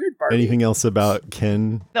 Because she's weird Barbie. Anything else about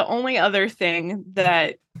Ken? The only other thing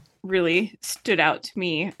that really stood out to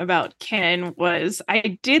me about Ken was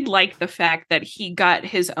I did like the fact that he got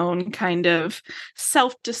his own kind of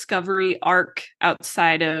self-discovery arc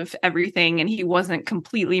outside of everything, and he wasn't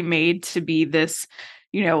completely made to be this,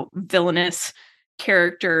 villainous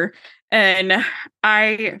character. And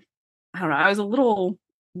I don't know, I was a little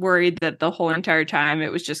worried that the whole entire time it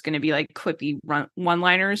was just going to be like quippy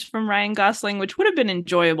one-liners from Ryan Gosling, which would have been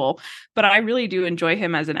enjoyable, but I really do enjoy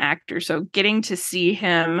him as an actor. So getting to see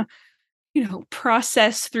him,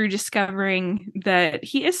 process through discovering that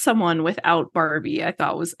he is someone without Barbie, I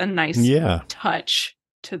thought was a nice touch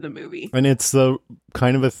to the movie. And it's the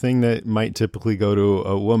kind of a thing that might typically go to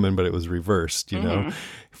a woman, but it was reversed,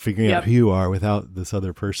 figuring out who you are without this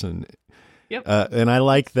other person. Yep. And I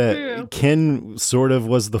like that Ken sort of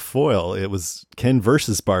was the foil. It was Ken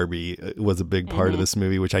versus Barbie was a big part of this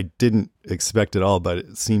movie, which I didn't expect at all, but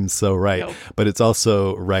it seems so right. Nope. But it's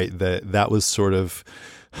also right that was sort of,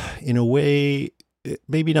 in a way,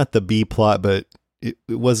 maybe not the B plot, but it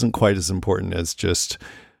wasn't quite as important as just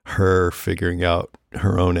her figuring out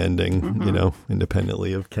her own ending,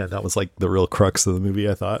 independently of Ken. That was like the real crux of the movie,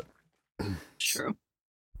 I thought. True.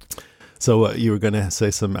 So you were going to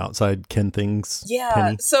say some outside Ken things? Yeah.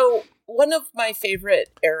 Penny? So one of my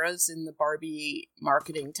favorite eras in the Barbie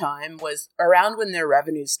marketing time was around when their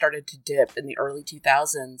revenues started to dip in the early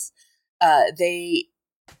 2000s. They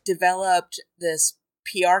developed this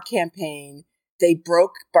PR campaign. They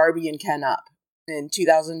broke Barbie and Ken up in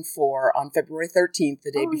 2004 on February 13th,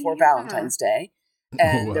 the day before Valentine's Day.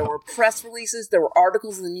 And there were press releases. There were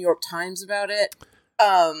articles in the New York Times about it.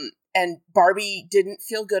 And Barbie didn't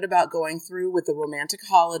feel good about going through with the romantic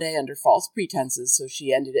holiday under false pretenses, so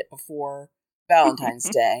she ended it before Valentine's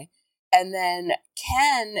Day. And then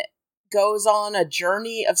Ken goes on a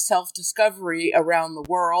journey of self-discovery around the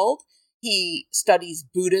world. He studies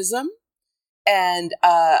Buddhism, and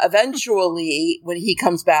eventually, when he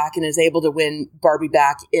comes back and is able to win Barbie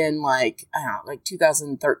back in, like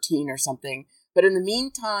 2013 or something. But in the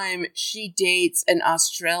meantime, she dates an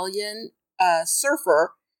Australian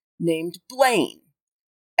surfer named Blaine.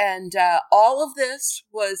 And all of this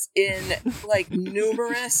was in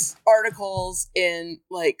numerous articles in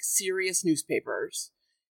serious newspapers.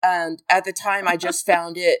 And at the time, I just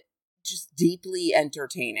found it just deeply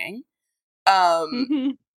entertaining.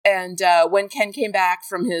 And when Ken came back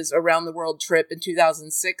from his around the world trip in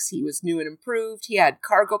 2006, he was new and improved. He had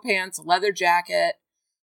cargo pants, a leather jacket,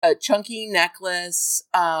 a chunky necklace,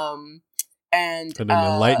 and an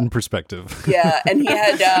enlightened perspective. Yeah, and he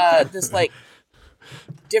had this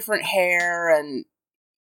different hair, and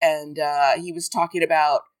he was talking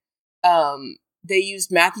about they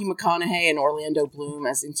used Matthew McConaughey and Orlando Bloom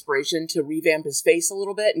as inspiration to revamp his face a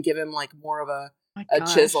little bit and give him more of a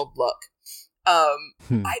chiseled look.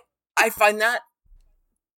 I find that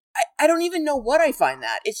I don't even know what I find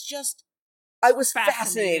that. It's just I was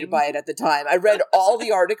fascinated by it at the time. I read all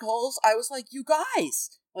the articles. I was like, you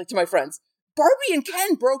guys, to my friends, Barbie and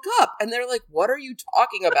Ken broke up. And they're like, what are you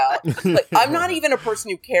talking about? Like, I'm not even a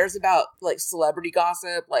person who cares about like celebrity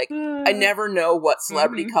gossip. Like, I never know what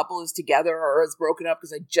celebrity couple is together or is broken up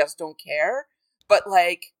because I just don't care. But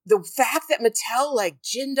like the fact that Mattel like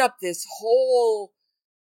ginned up this whole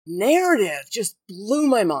narrative just blew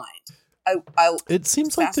my mind. It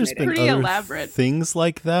seems like there's been pretty other elaborate things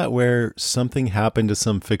like that where something happened to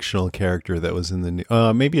some fictional character that was in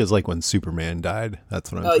the maybe it was like when Superman died.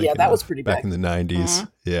 That's what I'm thinking. Oh yeah, that of, was pretty back big. in the 90s.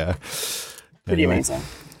 Yeah, Pretty amazing.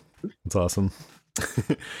 It's awesome.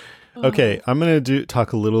 Okay, I'm gonna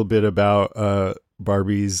talk a little bit about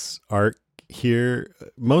Barbie's arc here.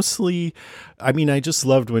 Mostly, I mean, I just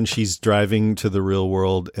loved when she's driving to the real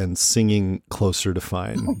world and singing "Closer to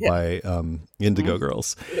Fine" by Indigo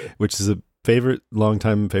Girls, which is a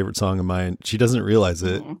longtime favorite song of mine. She doesn't realize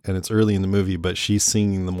it, and it's early in the movie, but she's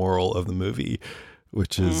singing the moral of the movie,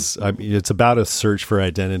 which is, I mean, it's about a search for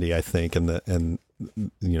identity, I think, and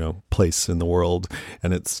place in the world.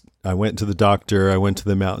 And I went to the doctor, I went to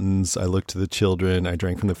the mountains, I looked to the children, I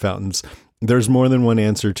drank from the fountains. There's more than one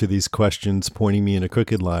answer to these questions pointing me in a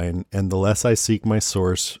crooked line, and the less I seek my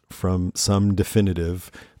source from some definitive,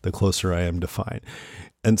 the closer I am to find.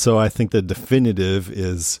 And so I think the definitive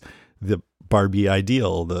is the Barbie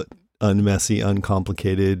ideal, the unmessy,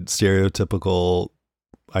 uncomplicated, stereotypical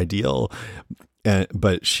ideal.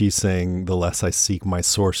 But she's saying the less I seek my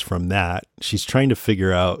source from that, she's trying to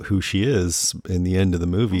figure out who she is in the end of the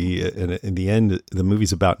movie. And in the end, the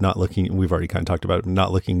movie's about not looking, we've already kind of talked about it,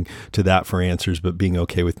 not looking to that for answers, but being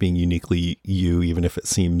okay with being uniquely you, even if it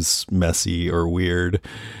seems messy or weird.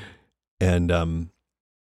 And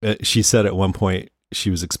she said at one point, she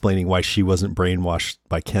was explaining why she wasn't brainwashed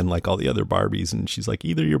by Ken like all the other Barbies. And she's like,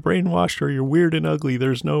 either you're brainwashed or you're weird and ugly.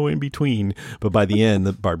 There's no in between. But by the end,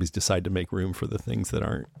 the Barbies decide to make room for the things that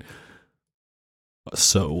aren't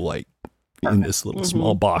so like in this little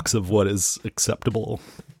small box of what is acceptable.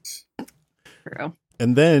 True.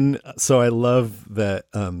 And then, so I love that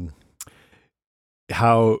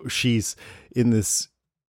how she's in this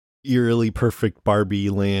eerily perfect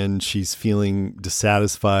Barbie land. She's feeling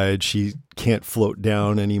dissatisfied. She can't float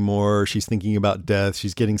down anymore. She's thinking about death.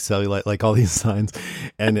 She's getting cellulite, like all these signs.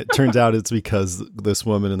 And it turns out it's because this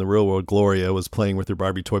woman in the real world, Gloria, was playing with her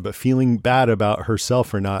Barbie toy, but feeling bad about herself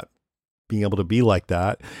for not being able to be like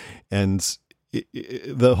that. And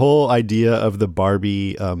the whole idea of the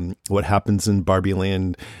Barbie, what happens in Barbie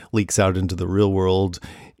land leaks out into the real world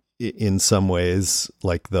in some ways,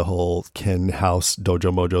 like the whole Ken House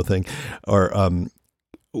Dojo Mojo thing, or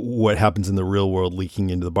what happens in the real world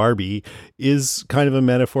leaking into the Barbie is kind of a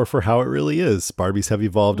metaphor for how it really is. Barbies have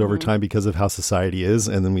evolved over time because of how society is.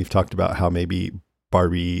 And then we've talked about how maybe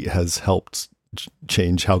Barbie has helped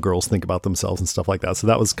change how girls think about themselves and stuff like that. So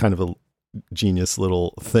that was kind of a genius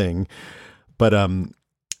little thing. But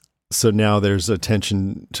so now there's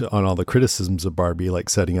attention on all the criticisms of Barbie, like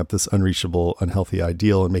setting up this unreachable, unhealthy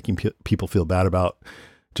ideal and making people feel bad about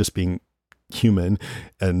just being human.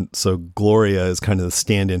 And so Gloria is kind of the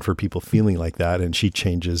stand-in for people feeling like that. And she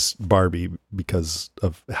changes Barbie because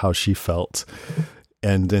of how she felt.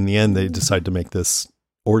 And in the end, they decide to make this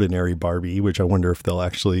ordinary Barbie, which I wonder if they'll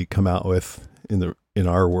actually come out with in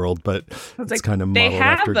our world, but it's kind of modeled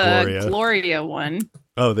after Gloria. They have the Gloria one.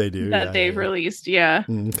 Oh, they do. That they've released. Yeah.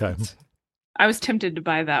 Okay. I was tempted to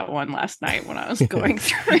buy that one last night when I was going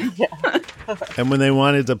through it. And when they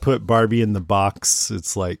wanted to put Barbie in the box,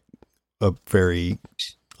 it's like a very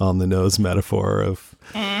on the nose metaphor of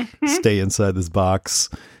stay inside this box.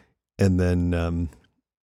 And then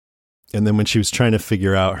when she was trying to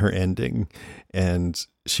figure out her ending and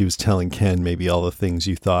she was telling Ken, maybe all the things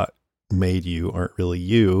you thought made you aren't really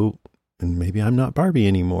you. And maybe I'm not Barbie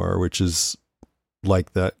anymore, which is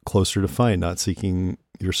like that closer to find, not seeking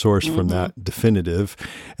your source from that definitive.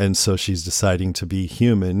 And so she's deciding to be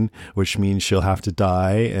human, which means she'll have to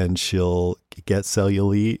die and she'll get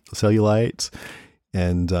cellulite.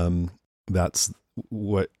 And that's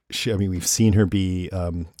what we've seen her be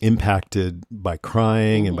impacted by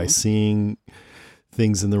crying and by seeing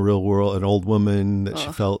things in the real world, an old woman that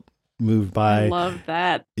she felt moved by. I love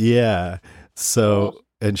that. Yeah. So,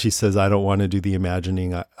 and she says, I don't want to do the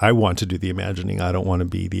imagining. I want to do the imagining. I don't want to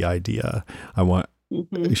be the idea.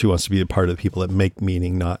 She wants to be a part of the people that make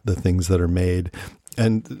meaning, not the things that are made.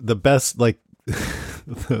 And the best, like,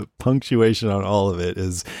 the punctuation on all of it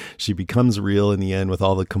is she becomes real in the end with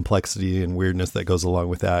all the complexity and weirdness that goes along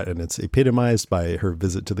with that. And it's epitomized by her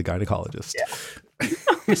visit to the gynecologist. Yeah.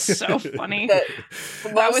 So funny.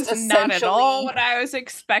 That was not at all what I was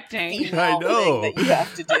expecting. I know. Thing that you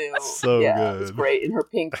have to do. So good. It's great. In her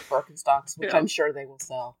pink Birkenstocks, which I'm sure they will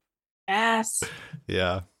sell. Yes.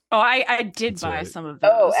 Yeah. Oh, I did That's buy right. some of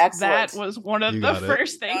those. Oh, excellent. That was one of You the got it.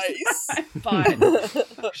 first things Nice. I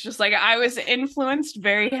bought. It's just like I was influenced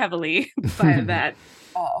very heavily by that.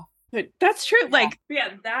 Oh, But that's true. Yeah. Like,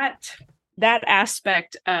 that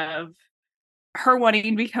aspect of her wanting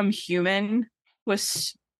to become human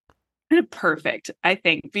was kind of perfect, I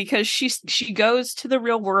think, because she goes to the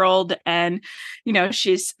real world and, you know,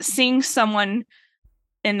 she's seeing someone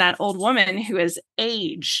in that old woman who has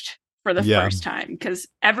aged for the first time, because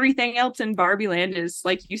everything else in Barbie Land is,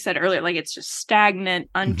 like you said earlier, like it's just stagnant,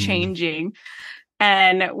 unchanging.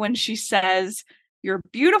 And when she says, "You're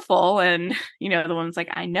beautiful," and, you know, the woman's like,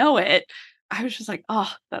 "I know it," I was just like,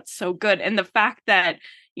 oh, that's so good. And the fact that,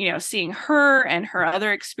 you know, seeing her and her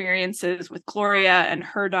other experiences with Gloria and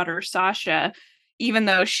her daughter Sasha, even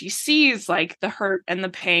though she sees like the hurt and the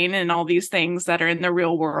pain and all these things that are in the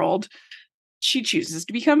real world, she chooses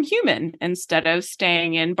to become human instead of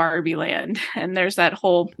staying in Barbie Land. And there's that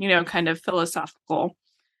whole, you know, kind of philosophical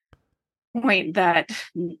point that,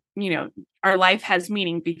 you know, our life has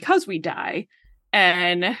meaning because we die.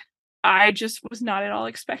 And I just was not at all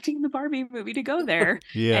expecting the Barbie movie to go there.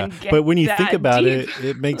 Yeah. And get But when you think that about deep.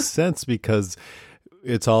 it makes sense, because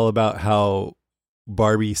it's all about how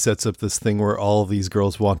Barbie sets up this thing where all of these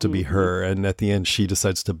girls want to be her, and at the end she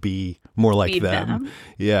decides to be more like Be them. them.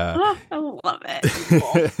 Yeah. Oh, I love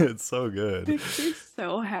it. It's so good. Makes me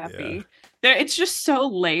so happy. It's just so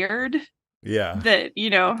layered Yeah. that, you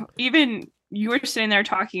know, even you were sitting there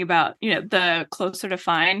talking about, you know, the Closer to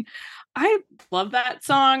Fine. I love that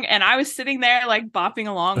song, and I was sitting there like bopping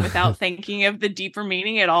along without thinking of the deeper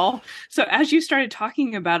meaning at all. So as you started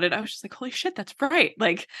talking about it, I was just like, holy shit, that's right.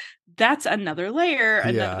 Like, that's another layer,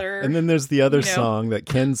 another. And then there's the other you know, song that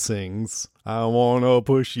Ken sings, "I wanna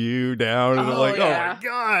push you down," and I'm like, yeah. oh my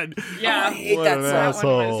god, Yeah. I hate what that an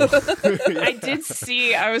song. asshole. I did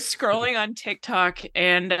see, I was scrolling on TikTok,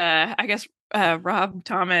 and I guess Rob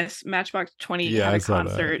Thomas, Matchbox 20, Yeah, had I a saw that.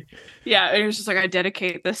 concert. Yeah, it was just like, I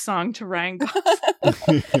dedicate this song to Ryan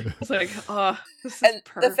Gosling. It's like, oh, this is and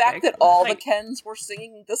perfect. the fact that all Like, the Kens were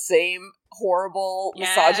singing the same horrible,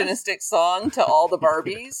 Yes. misogynistic song to all the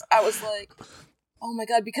Barbies, I was like, oh my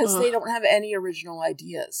god, because they don't have any original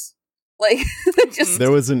ideas. Like, just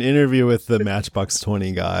There was an interview with the Matchbox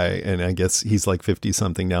 20 guy, and I guess he's like 50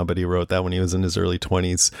 something now, but he wrote that when he was in his early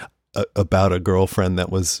 20s, about a girlfriend that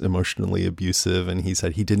was emotionally abusive, and he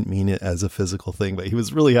said he didn't mean it as a physical thing, but he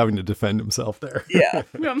was really having to defend himself there. yeah.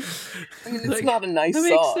 I mean, I mean, it's like, not a nice that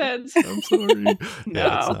song. makes sense. I'm sorry. No.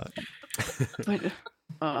 Yeah, it's not.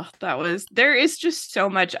 But there is just so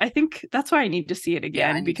much. I think that's why I need to see it Yeah,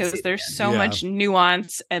 I again, need to because see it there's again. so Yeah. much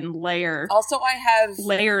nuance and layer. Also, I have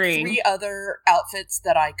Layering. 3 other outfits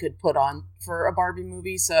that I could put on for a Barbie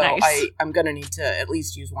movie, so Nice. I'm gonna need to at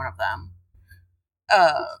least use one of them.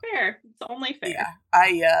 It's fair. It's only fair.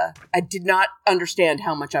 Yeah, I did not understand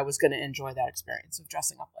how much I was going to enjoy that experience of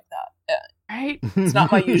dressing up like that. Right? It's not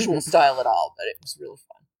my usual style at all, but it was really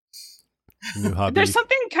fun. New hobby. There's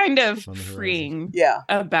something kind of on the horizon. freeing Yeah,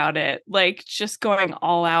 about it. Like just going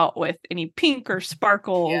all out with any pink or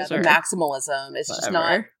sparkles yeah. The or maximalism is just not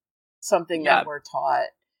whatever. something Yep. that we're taught.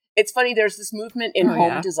 It's funny. There's this movement in Oh, home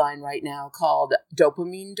yeah. design right now called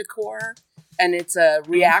dopamine decor, and it's a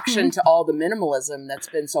reaction to all the minimalism that's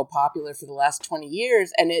been so popular for the last 20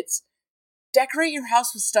 years. And it's decorate your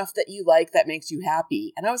house with stuff that you like that makes you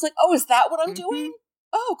happy. And I was like, oh, is that what I'm doing?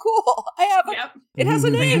 Oh, cool. I have a. Yep. It has a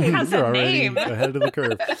name. It has You're a already name. ahead of the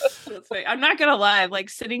curve. That's right. I'm not gonna lie, like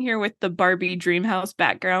sitting here with the Barbie dream house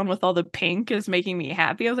background with all the pink is making me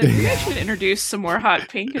happy. I was like, maybe I should introduce some more hot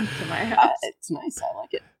pink into my house. It's nice. I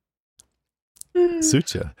like it.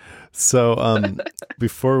 Suits ya. So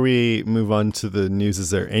before we move on to the news, is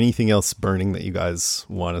there anything else burning that you guys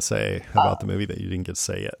want to say about the movie that you didn't get to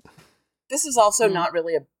say yet? This is also not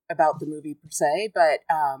really about the movie per se, but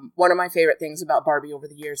one of my favorite things about Barbie over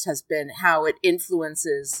the years has been how it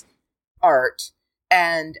influences art.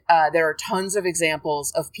 And there are tons of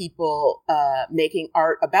examples of people making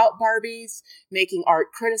art about Barbies, making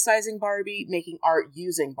art criticizing Barbie, making art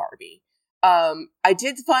using Barbie. I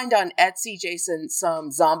did find on Etsy, Jason, some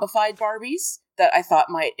zombified Barbies that I thought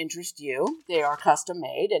might interest you. They are custom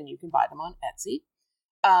made and you can buy them on Etsy.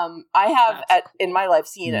 I have in my life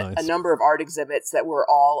seen a number of art exhibits that were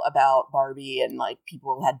all about Barbie, and like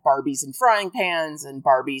people had Barbies in frying pans and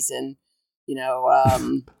Barbies in,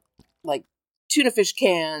 like tuna fish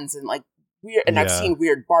cans and like weird. And I've seen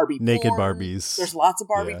weird Barbie naked porn. Barbies. There's lots of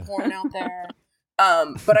Barbie porn out there.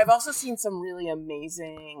 But I've also seen some really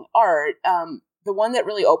amazing art. The one that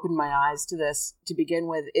really opened my eyes to this to begin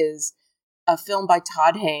with is a film by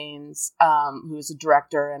Todd Haynes, who's a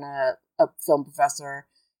director and a film professor.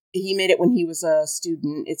 he made it when he was a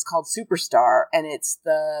student. It's called Superstar, and it's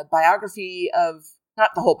the biography of,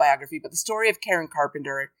 not the whole biography, but the story of Karen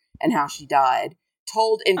Carpenter and how she died,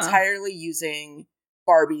 told entirely using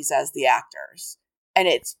Barbies as the actors. And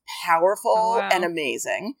it's powerful and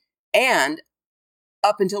amazing. And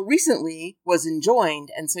up until recently was enjoined,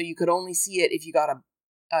 and so you could only see it if you got a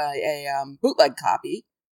bootleg copy,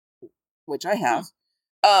 which I have.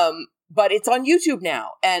 But it's on YouTube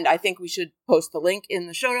now, and I think we should post the link in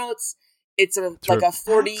the show notes. It's like a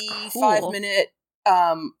 45-minute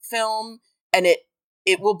film, and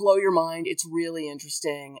it will blow your mind. It's really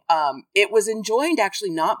interesting. It was enjoined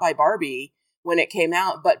actually not by Barbie when it came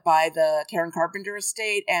out, but by the Karen Carpenter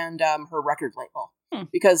estate and her record label,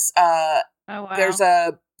 because there's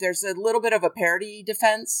a little bit of a parody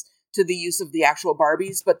defense to the use of the actual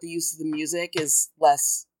Barbies, but the use of the music is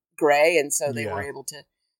less gray, and so they were able to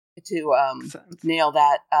nail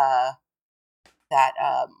that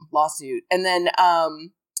lawsuit. And then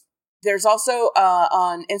there's also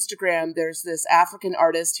on Instagram, there's this African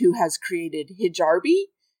artist who has created Hijarbi,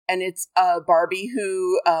 and it's a Barbie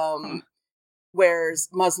who wears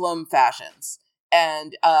Muslim fashions,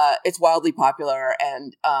 and it's wildly popular,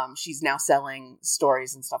 and she's now selling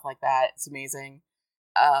stories and stuff like that. It's amazing.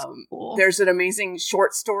 Cool. There's an amazing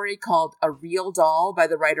short story called A Real Doll by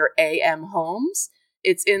the writer A.M. Holmes.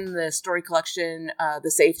 It's in the story collection,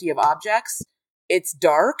 The Safety of Objects. It's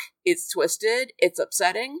dark, it's twisted, it's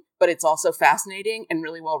upsetting, but it's also fascinating and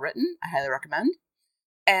really well written. I highly recommend.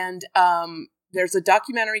 And there's a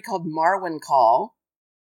documentary called Marwen Call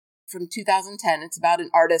from 2010. It's about an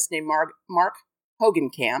artist named Mark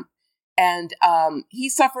Hogenkamp. And he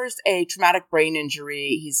suffers a traumatic brain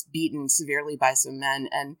injury. He's beaten severely by some men.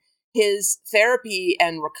 And his therapy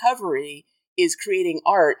and recovery is creating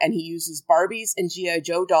art. And he uses Barbies and G.I.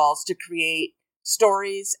 Joe dolls to create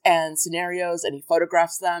stories and scenarios. And he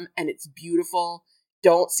photographs them. And it's beautiful.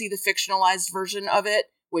 Don't see the fictionalized version of it,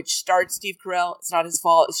 which starred Steve Carell. It's not his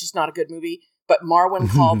fault. It's just not a good movie. But Marwen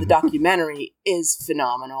Call, the documentary, is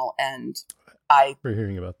phenomenal. And we're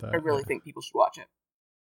hearing about that. I really think people should watch it.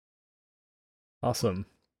 Awesome.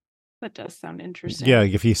 That does sound interesting. Yeah,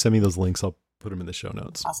 if you send me those links, I'll put them in the show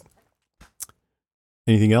notes. Awesome.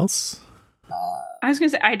 Anything else? I was gonna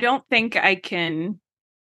say, I don't think I can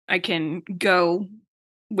go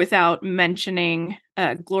without mentioning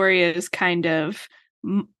Gloria's kind of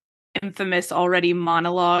infamous already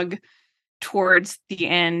monologue towards the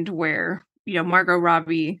end, where Margot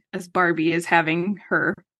Robbie as Barbie is having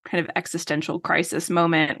her kind of existential crisis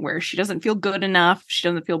moment where she doesn't feel good enough, she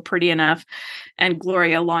doesn't feel pretty enough, and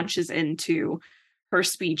Gloria launches into her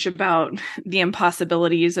speech about the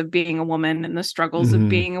impossibilities of being a woman and the struggles of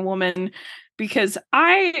being a woman, because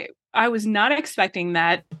I was not expecting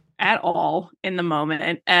that at all in the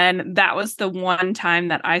moment, and that was the one time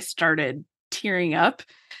that I started tearing up,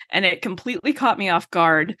 and it completely caught me off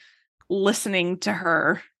guard listening to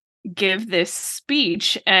her give this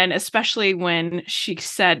speech, and especially when she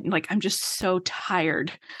said, like, I'm just so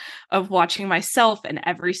tired of watching myself and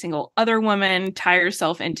every single other woman tie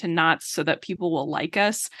herself into knots so that people will like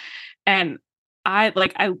us. And I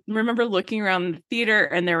remember looking around the theater,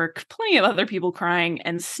 and there were plenty of other people crying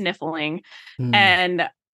and sniffling. And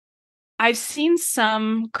I've seen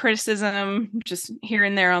some criticism just here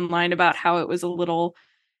and there online about how it was a little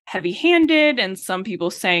heavy-handed, and some people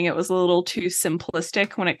saying it was a little too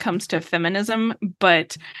simplistic when it comes to feminism.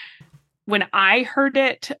 But when I heard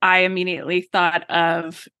it, I immediately thought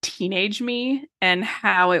of teenage me and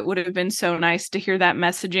how it would have been so nice to hear that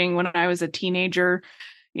messaging when I was a teenager,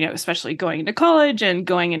 especially going into college and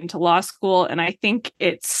going into law school. And I think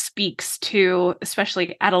it speaks to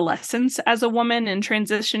especially adolescence as a woman and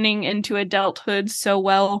transitioning into adulthood so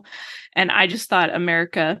well. And I just thought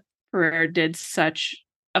America Ferrera did such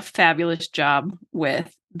a fabulous job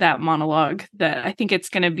with that monologue that I think it's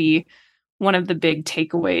going to be one of the big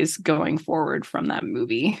takeaways going forward from that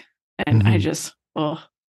movie. And I just, now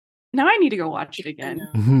I need to go watch it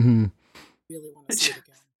again. Really want to see it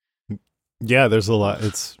again. Yeah, there's a lot.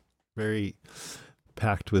 It's very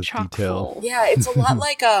packed with detail. Yeah, it's a lot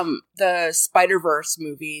like the Spider-Verse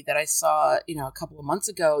movie that I saw, a couple of months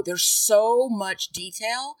ago. There's so much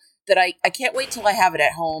detail that I can't wait till I have it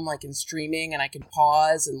at home, like in streaming, and I can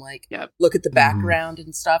pause and look at the background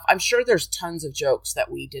and stuff. I'm sure there's tons of jokes that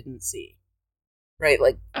we didn't see, right?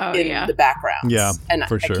 Like in the background. Yeah, and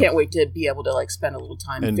for sure. I can't wait to be able to spend a little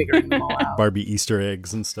time figuring them all out. Barbie Easter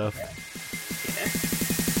eggs and stuff. Yeah.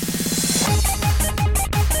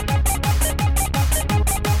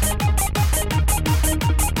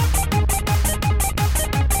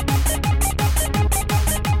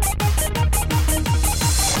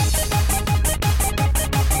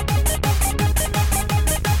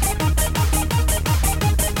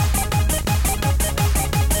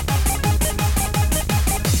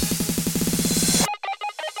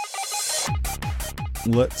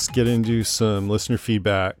 let's get into some listener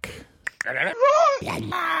feedback. Maybe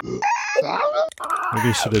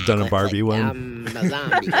we should have done a Barbie one.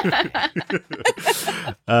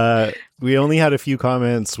 We only had a few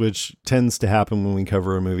comments, which tends to happen when we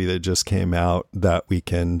cover a movie that just came out that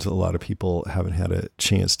weekend. A lot of people haven't had a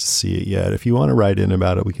chance to see it yet. If you want to write in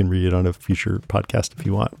about it, we can read it on a future podcast if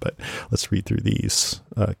you want. But let's read through these.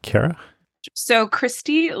 Kara? So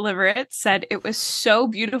Christy Liverett said it was so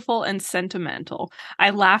beautiful and sentimental. I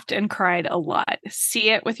laughed and cried a lot. See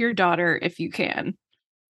it with your daughter if you can.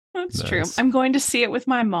 That's Nice. true. I'm going to see it with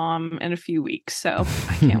my mom in a few weeks, so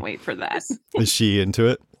I can't wait for that. Is she into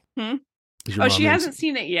it? Hmm? Is your Oh, mom she into- hasn't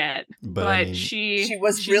seen it yet, but I mean, She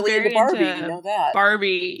was she's really very into Barbie, you know that.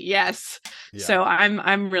 Barbie, yes. Yeah. So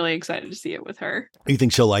I'm really excited to see it with her. You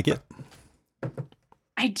think she'll like it?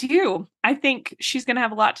 I do. I think she's going to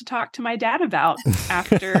have a lot to talk to my dad about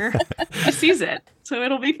after she sees it. So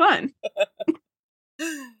it'll be fun.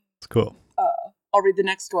 It's cool. I'll read the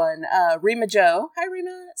next one. Rima Joe, hi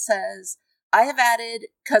Rima, says, I have added,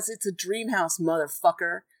 'cause it's a dream house,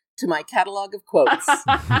 motherfucker, to my catalog of quotes.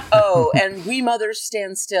 Oh, and we mothers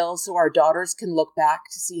stand still so our daughters can look back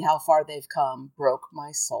to see how far they've come. Broke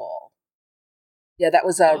my soul. Yeah, that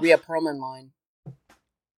was a Rhea Perlman line.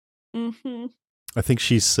 Mm-hmm. I think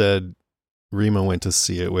she said Rima went to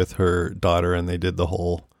see it with her daughter and they did the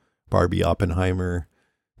whole Barbie Oppenheimer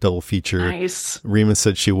double feature. Nice. Rima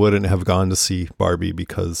said she wouldn't have gone to see Barbie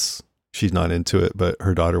because she's not into it, but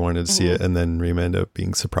her daughter wanted to see it. And then Rima ended up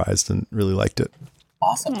being surprised and really liked it.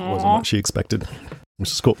 Awesome. It wasn't what she expected,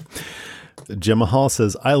 which is cool. Gemma Hall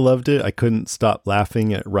says, I loved it. I couldn't stop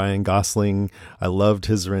laughing at Ryan Gosling. I loved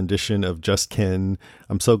his rendition of Just Ken.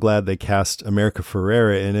 I'm so glad they cast America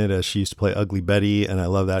Ferrera in it, as she used to play Ugly Betty, and I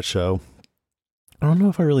love that show. I don't know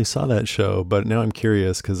if I really saw that show, but now I'm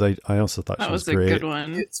curious because I also thought That she was was a great. good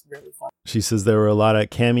one. It's really fun. She says there were a lot of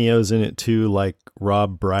cameos in it too, like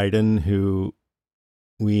Rob Brydon, who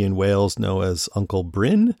we in Wales know as Uncle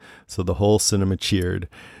Bryn. So the whole cinema cheered.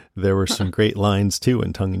 There were some great lines too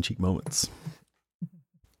and tongue-in-cheek moments.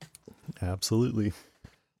 Absolutely.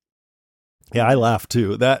 Yeah, I laughed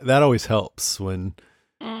too. That always helps when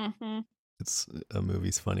it's a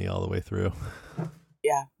movie's funny all the way through.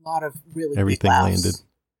 Yeah, a lot of really Everything good laughs. landed.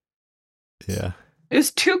 Yeah. It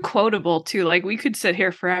was too quotable too. Like we could sit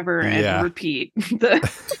here forever and Yeah. repeat the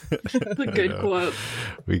I good know. quote.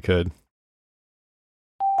 We could.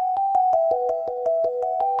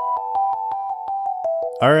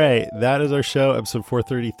 All right, that is our show, episode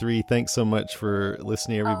 433. Thanks so much for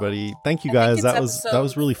listening, everybody. Thank you I think guys. it's That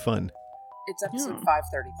was really fun. It's episode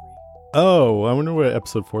 533. Oh, I wonder what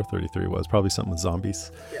episode 433 was. Probably something with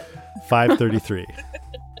zombies. Yeah. 533.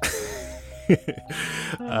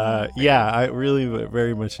 Yeah, I really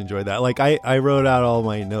very much enjoyed that. Like I wrote out all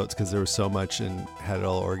my notes because there was so much and had it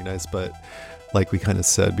all organized. But like we kind of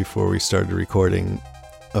said before we started recording,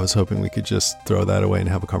 I was hoping we could just throw that away and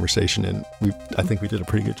have a conversation. And I think we did a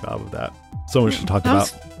pretty good job of that. So much to talk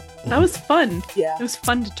about. That was fun. Yeah. It was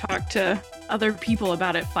fun to talk to other people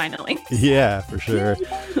about it finally. Yeah, for sure.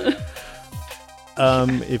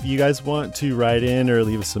 If you guys want to write in or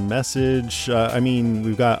leave us a message,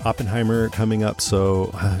 we've got Oppenheimer coming up,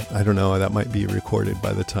 so I don't know, that might be recorded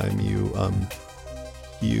by the time you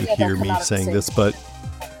hear me saying this, but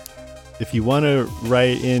if you want to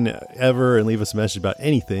write in ever and leave us a message about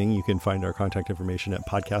anything, you can find our contact information at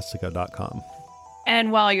podcastica.com.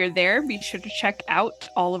 And while you're there, be sure to check out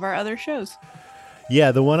all of our other shows.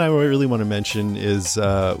 Yeah, the one I really want to mention is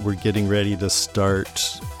we're getting ready to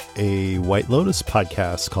start a White Lotus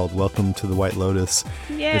podcast called Welcome to the White Lotus.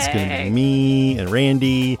 Yay. It's going to be me and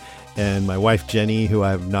Randy and my wife Jenny, who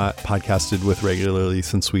I have not podcasted with regularly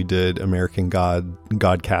since we did American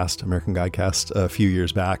Godcast a few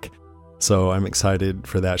years back. So I'm excited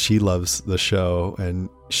for that. She loves the show and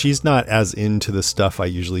she's not as into the stuff I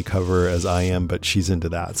usually cover as I am, but she's into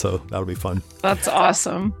that. So that'll be fun. That's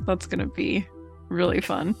awesome. That's going to be really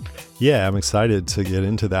fun. Yeah, I'm excited to get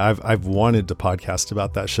into that. I've wanted to podcast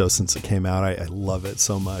about that show since it came out. I love it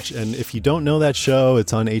so much. And if you don't know that show,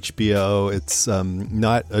 it's on HBO. It's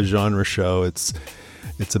not a genre show. It's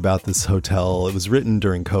about this hotel. It was written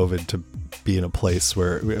during COVID to be in a place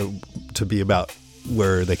where they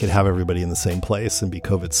could have everybody in the same place and be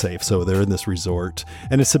COVID safe. So they're in this resort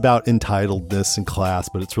and it's about entitledness and class,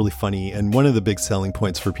 but it's really funny. And one of the big selling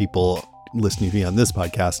points for people listening to me on this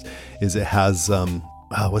podcast is it has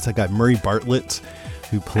what's that guy, Murray Bartlett,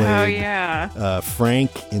 who played yeah.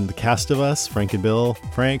 Frank in The Cast of Us, Frank and Bill,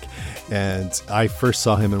 Frank. And I first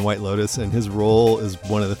saw him in White Lotus, and his role is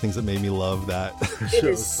one of the things that made me love that It show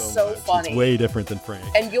is so much. funny. It's way different than Frank.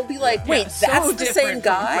 And you'll be like, wait, so that's the same different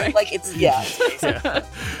from guy? Frank. Like, it's, yeah. Yeah,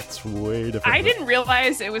 it's way different. I didn't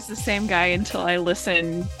realize it was the same guy until I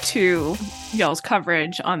listened to y'all's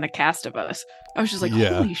coverage on The Cast of Us. I was just like,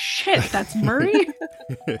 Yeah. holy shit, that's Murray?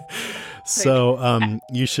 So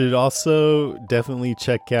you should also definitely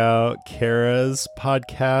check out Kara's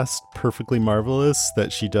podcast, Perfectly Marvelous,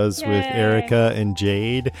 that she does with Yay. Erica and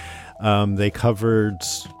Jade. They covered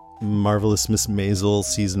Marvelous Miss Maisel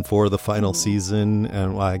season 4, the final season,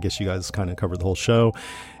 and well, I guess you guys kind of covered the whole show.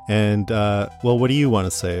 And well, what do you want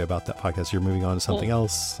to say about that podcast? You're moving on to something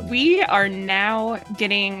else. We are now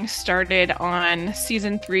getting started on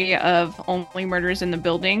season 3 of Only Murders in the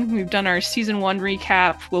Building. We've done our season 1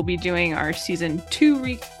 recap. We'll be doing our season 2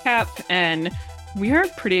 recap, and we are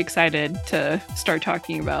pretty excited to start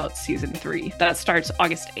talking about season 3. That starts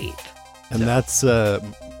August 8th. And that's a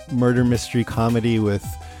murder mystery comedy with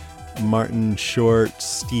Martin Short,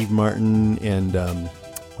 Steve Martin, and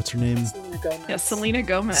what's her name? Yeah, Selena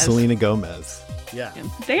Gomez. Selena Gomez. Yeah.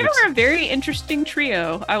 They are a very interesting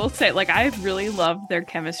trio. I will say, like, I really love their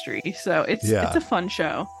chemistry. So it's a fun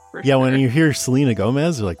show. Yeah, when you hear Selena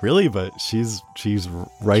Gomez, you're like, really? But she's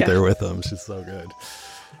right there with them. She's so good.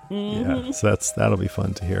 Mm-hmm. Yeah, so that'll be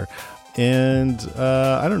fun to hear. And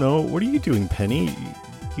I don't know, what are you doing, Penny?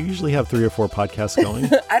 You usually have 3 or 4 podcasts going.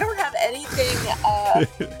 I don't have anything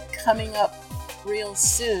coming up real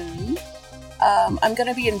soon. I'm going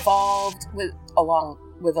to be involved along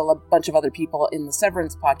with a bunch of other people in the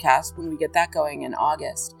Severance podcast when we get that going in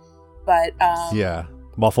August. But yeah,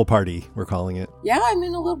 Waffle Party, we're calling it. Yeah, I'm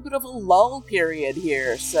in a little bit of a lull period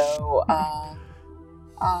here, so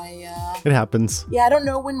it happens. Yeah, I don't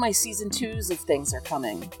know when my season 2s of things are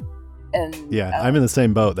coming. And yeah, I'm in the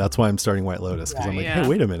same boat. That's why I'm starting White Lotus, because I'm like, hey,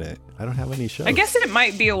 wait a minute, I don't have any shows. I guess it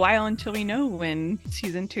might be a while until we know when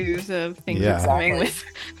season 2s of things are coming with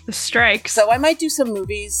the strikes. So I might do some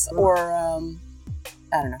movies, or I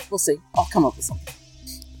don't know. We'll see. I'll come up with something.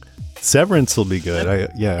 Severance will be good.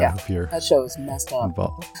 If you're that show is messed up.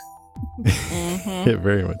 Involved. It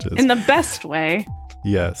very much is. In the best way.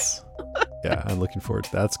 Yes. Yeah, I'm looking forward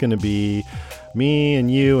to that. That's going to be me and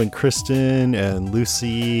you and Kristen and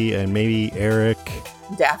Lucy and maybe Eric.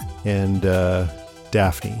 Daphne. And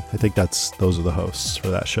Daphne. I think those are the hosts for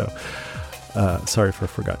that show. Sorry if I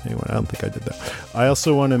forgot anyone. I don't think I did that. I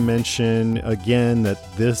also want to mention again that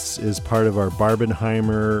this is part of our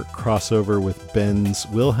Barbenheimer crossover with Ben's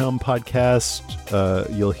Wilhelm podcast.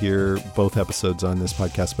 You'll hear both episodes on this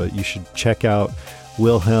podcast, but you should check out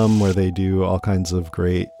Wilhelm, where they do all kinds of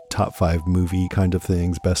great top 5 movie kind of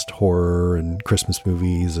things, best horror and Christmas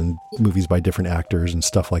movies and movies by different actors and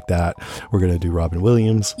stuff like that. We're going to do Robin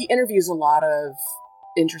Williams. He interviews a lot of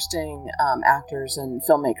interesting actors and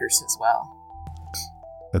filmmakers as well.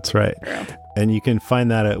 That's right. And you can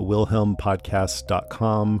find that at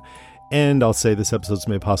wilhelmpodcast.com. And I'll say this episode's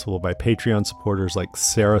made possible by Patreon supporters like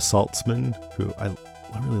Sarah Saltzman, who I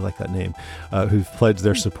really like that name, who've pledged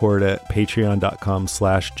their support at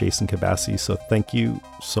patreon.com/Jason Kabassi. So thank you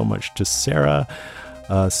so much to Sarah.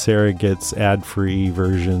 Sarah gets ad-free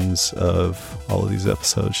versions of all of these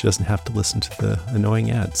episodes. She doesn't have to listen to the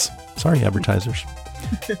annoying ads. Sorry, advertisers.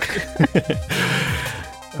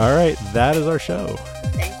 All right, that is our show.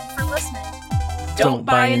 Thank you for listening. Don't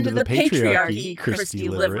buy into the patriarchy, Christy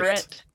Liverett.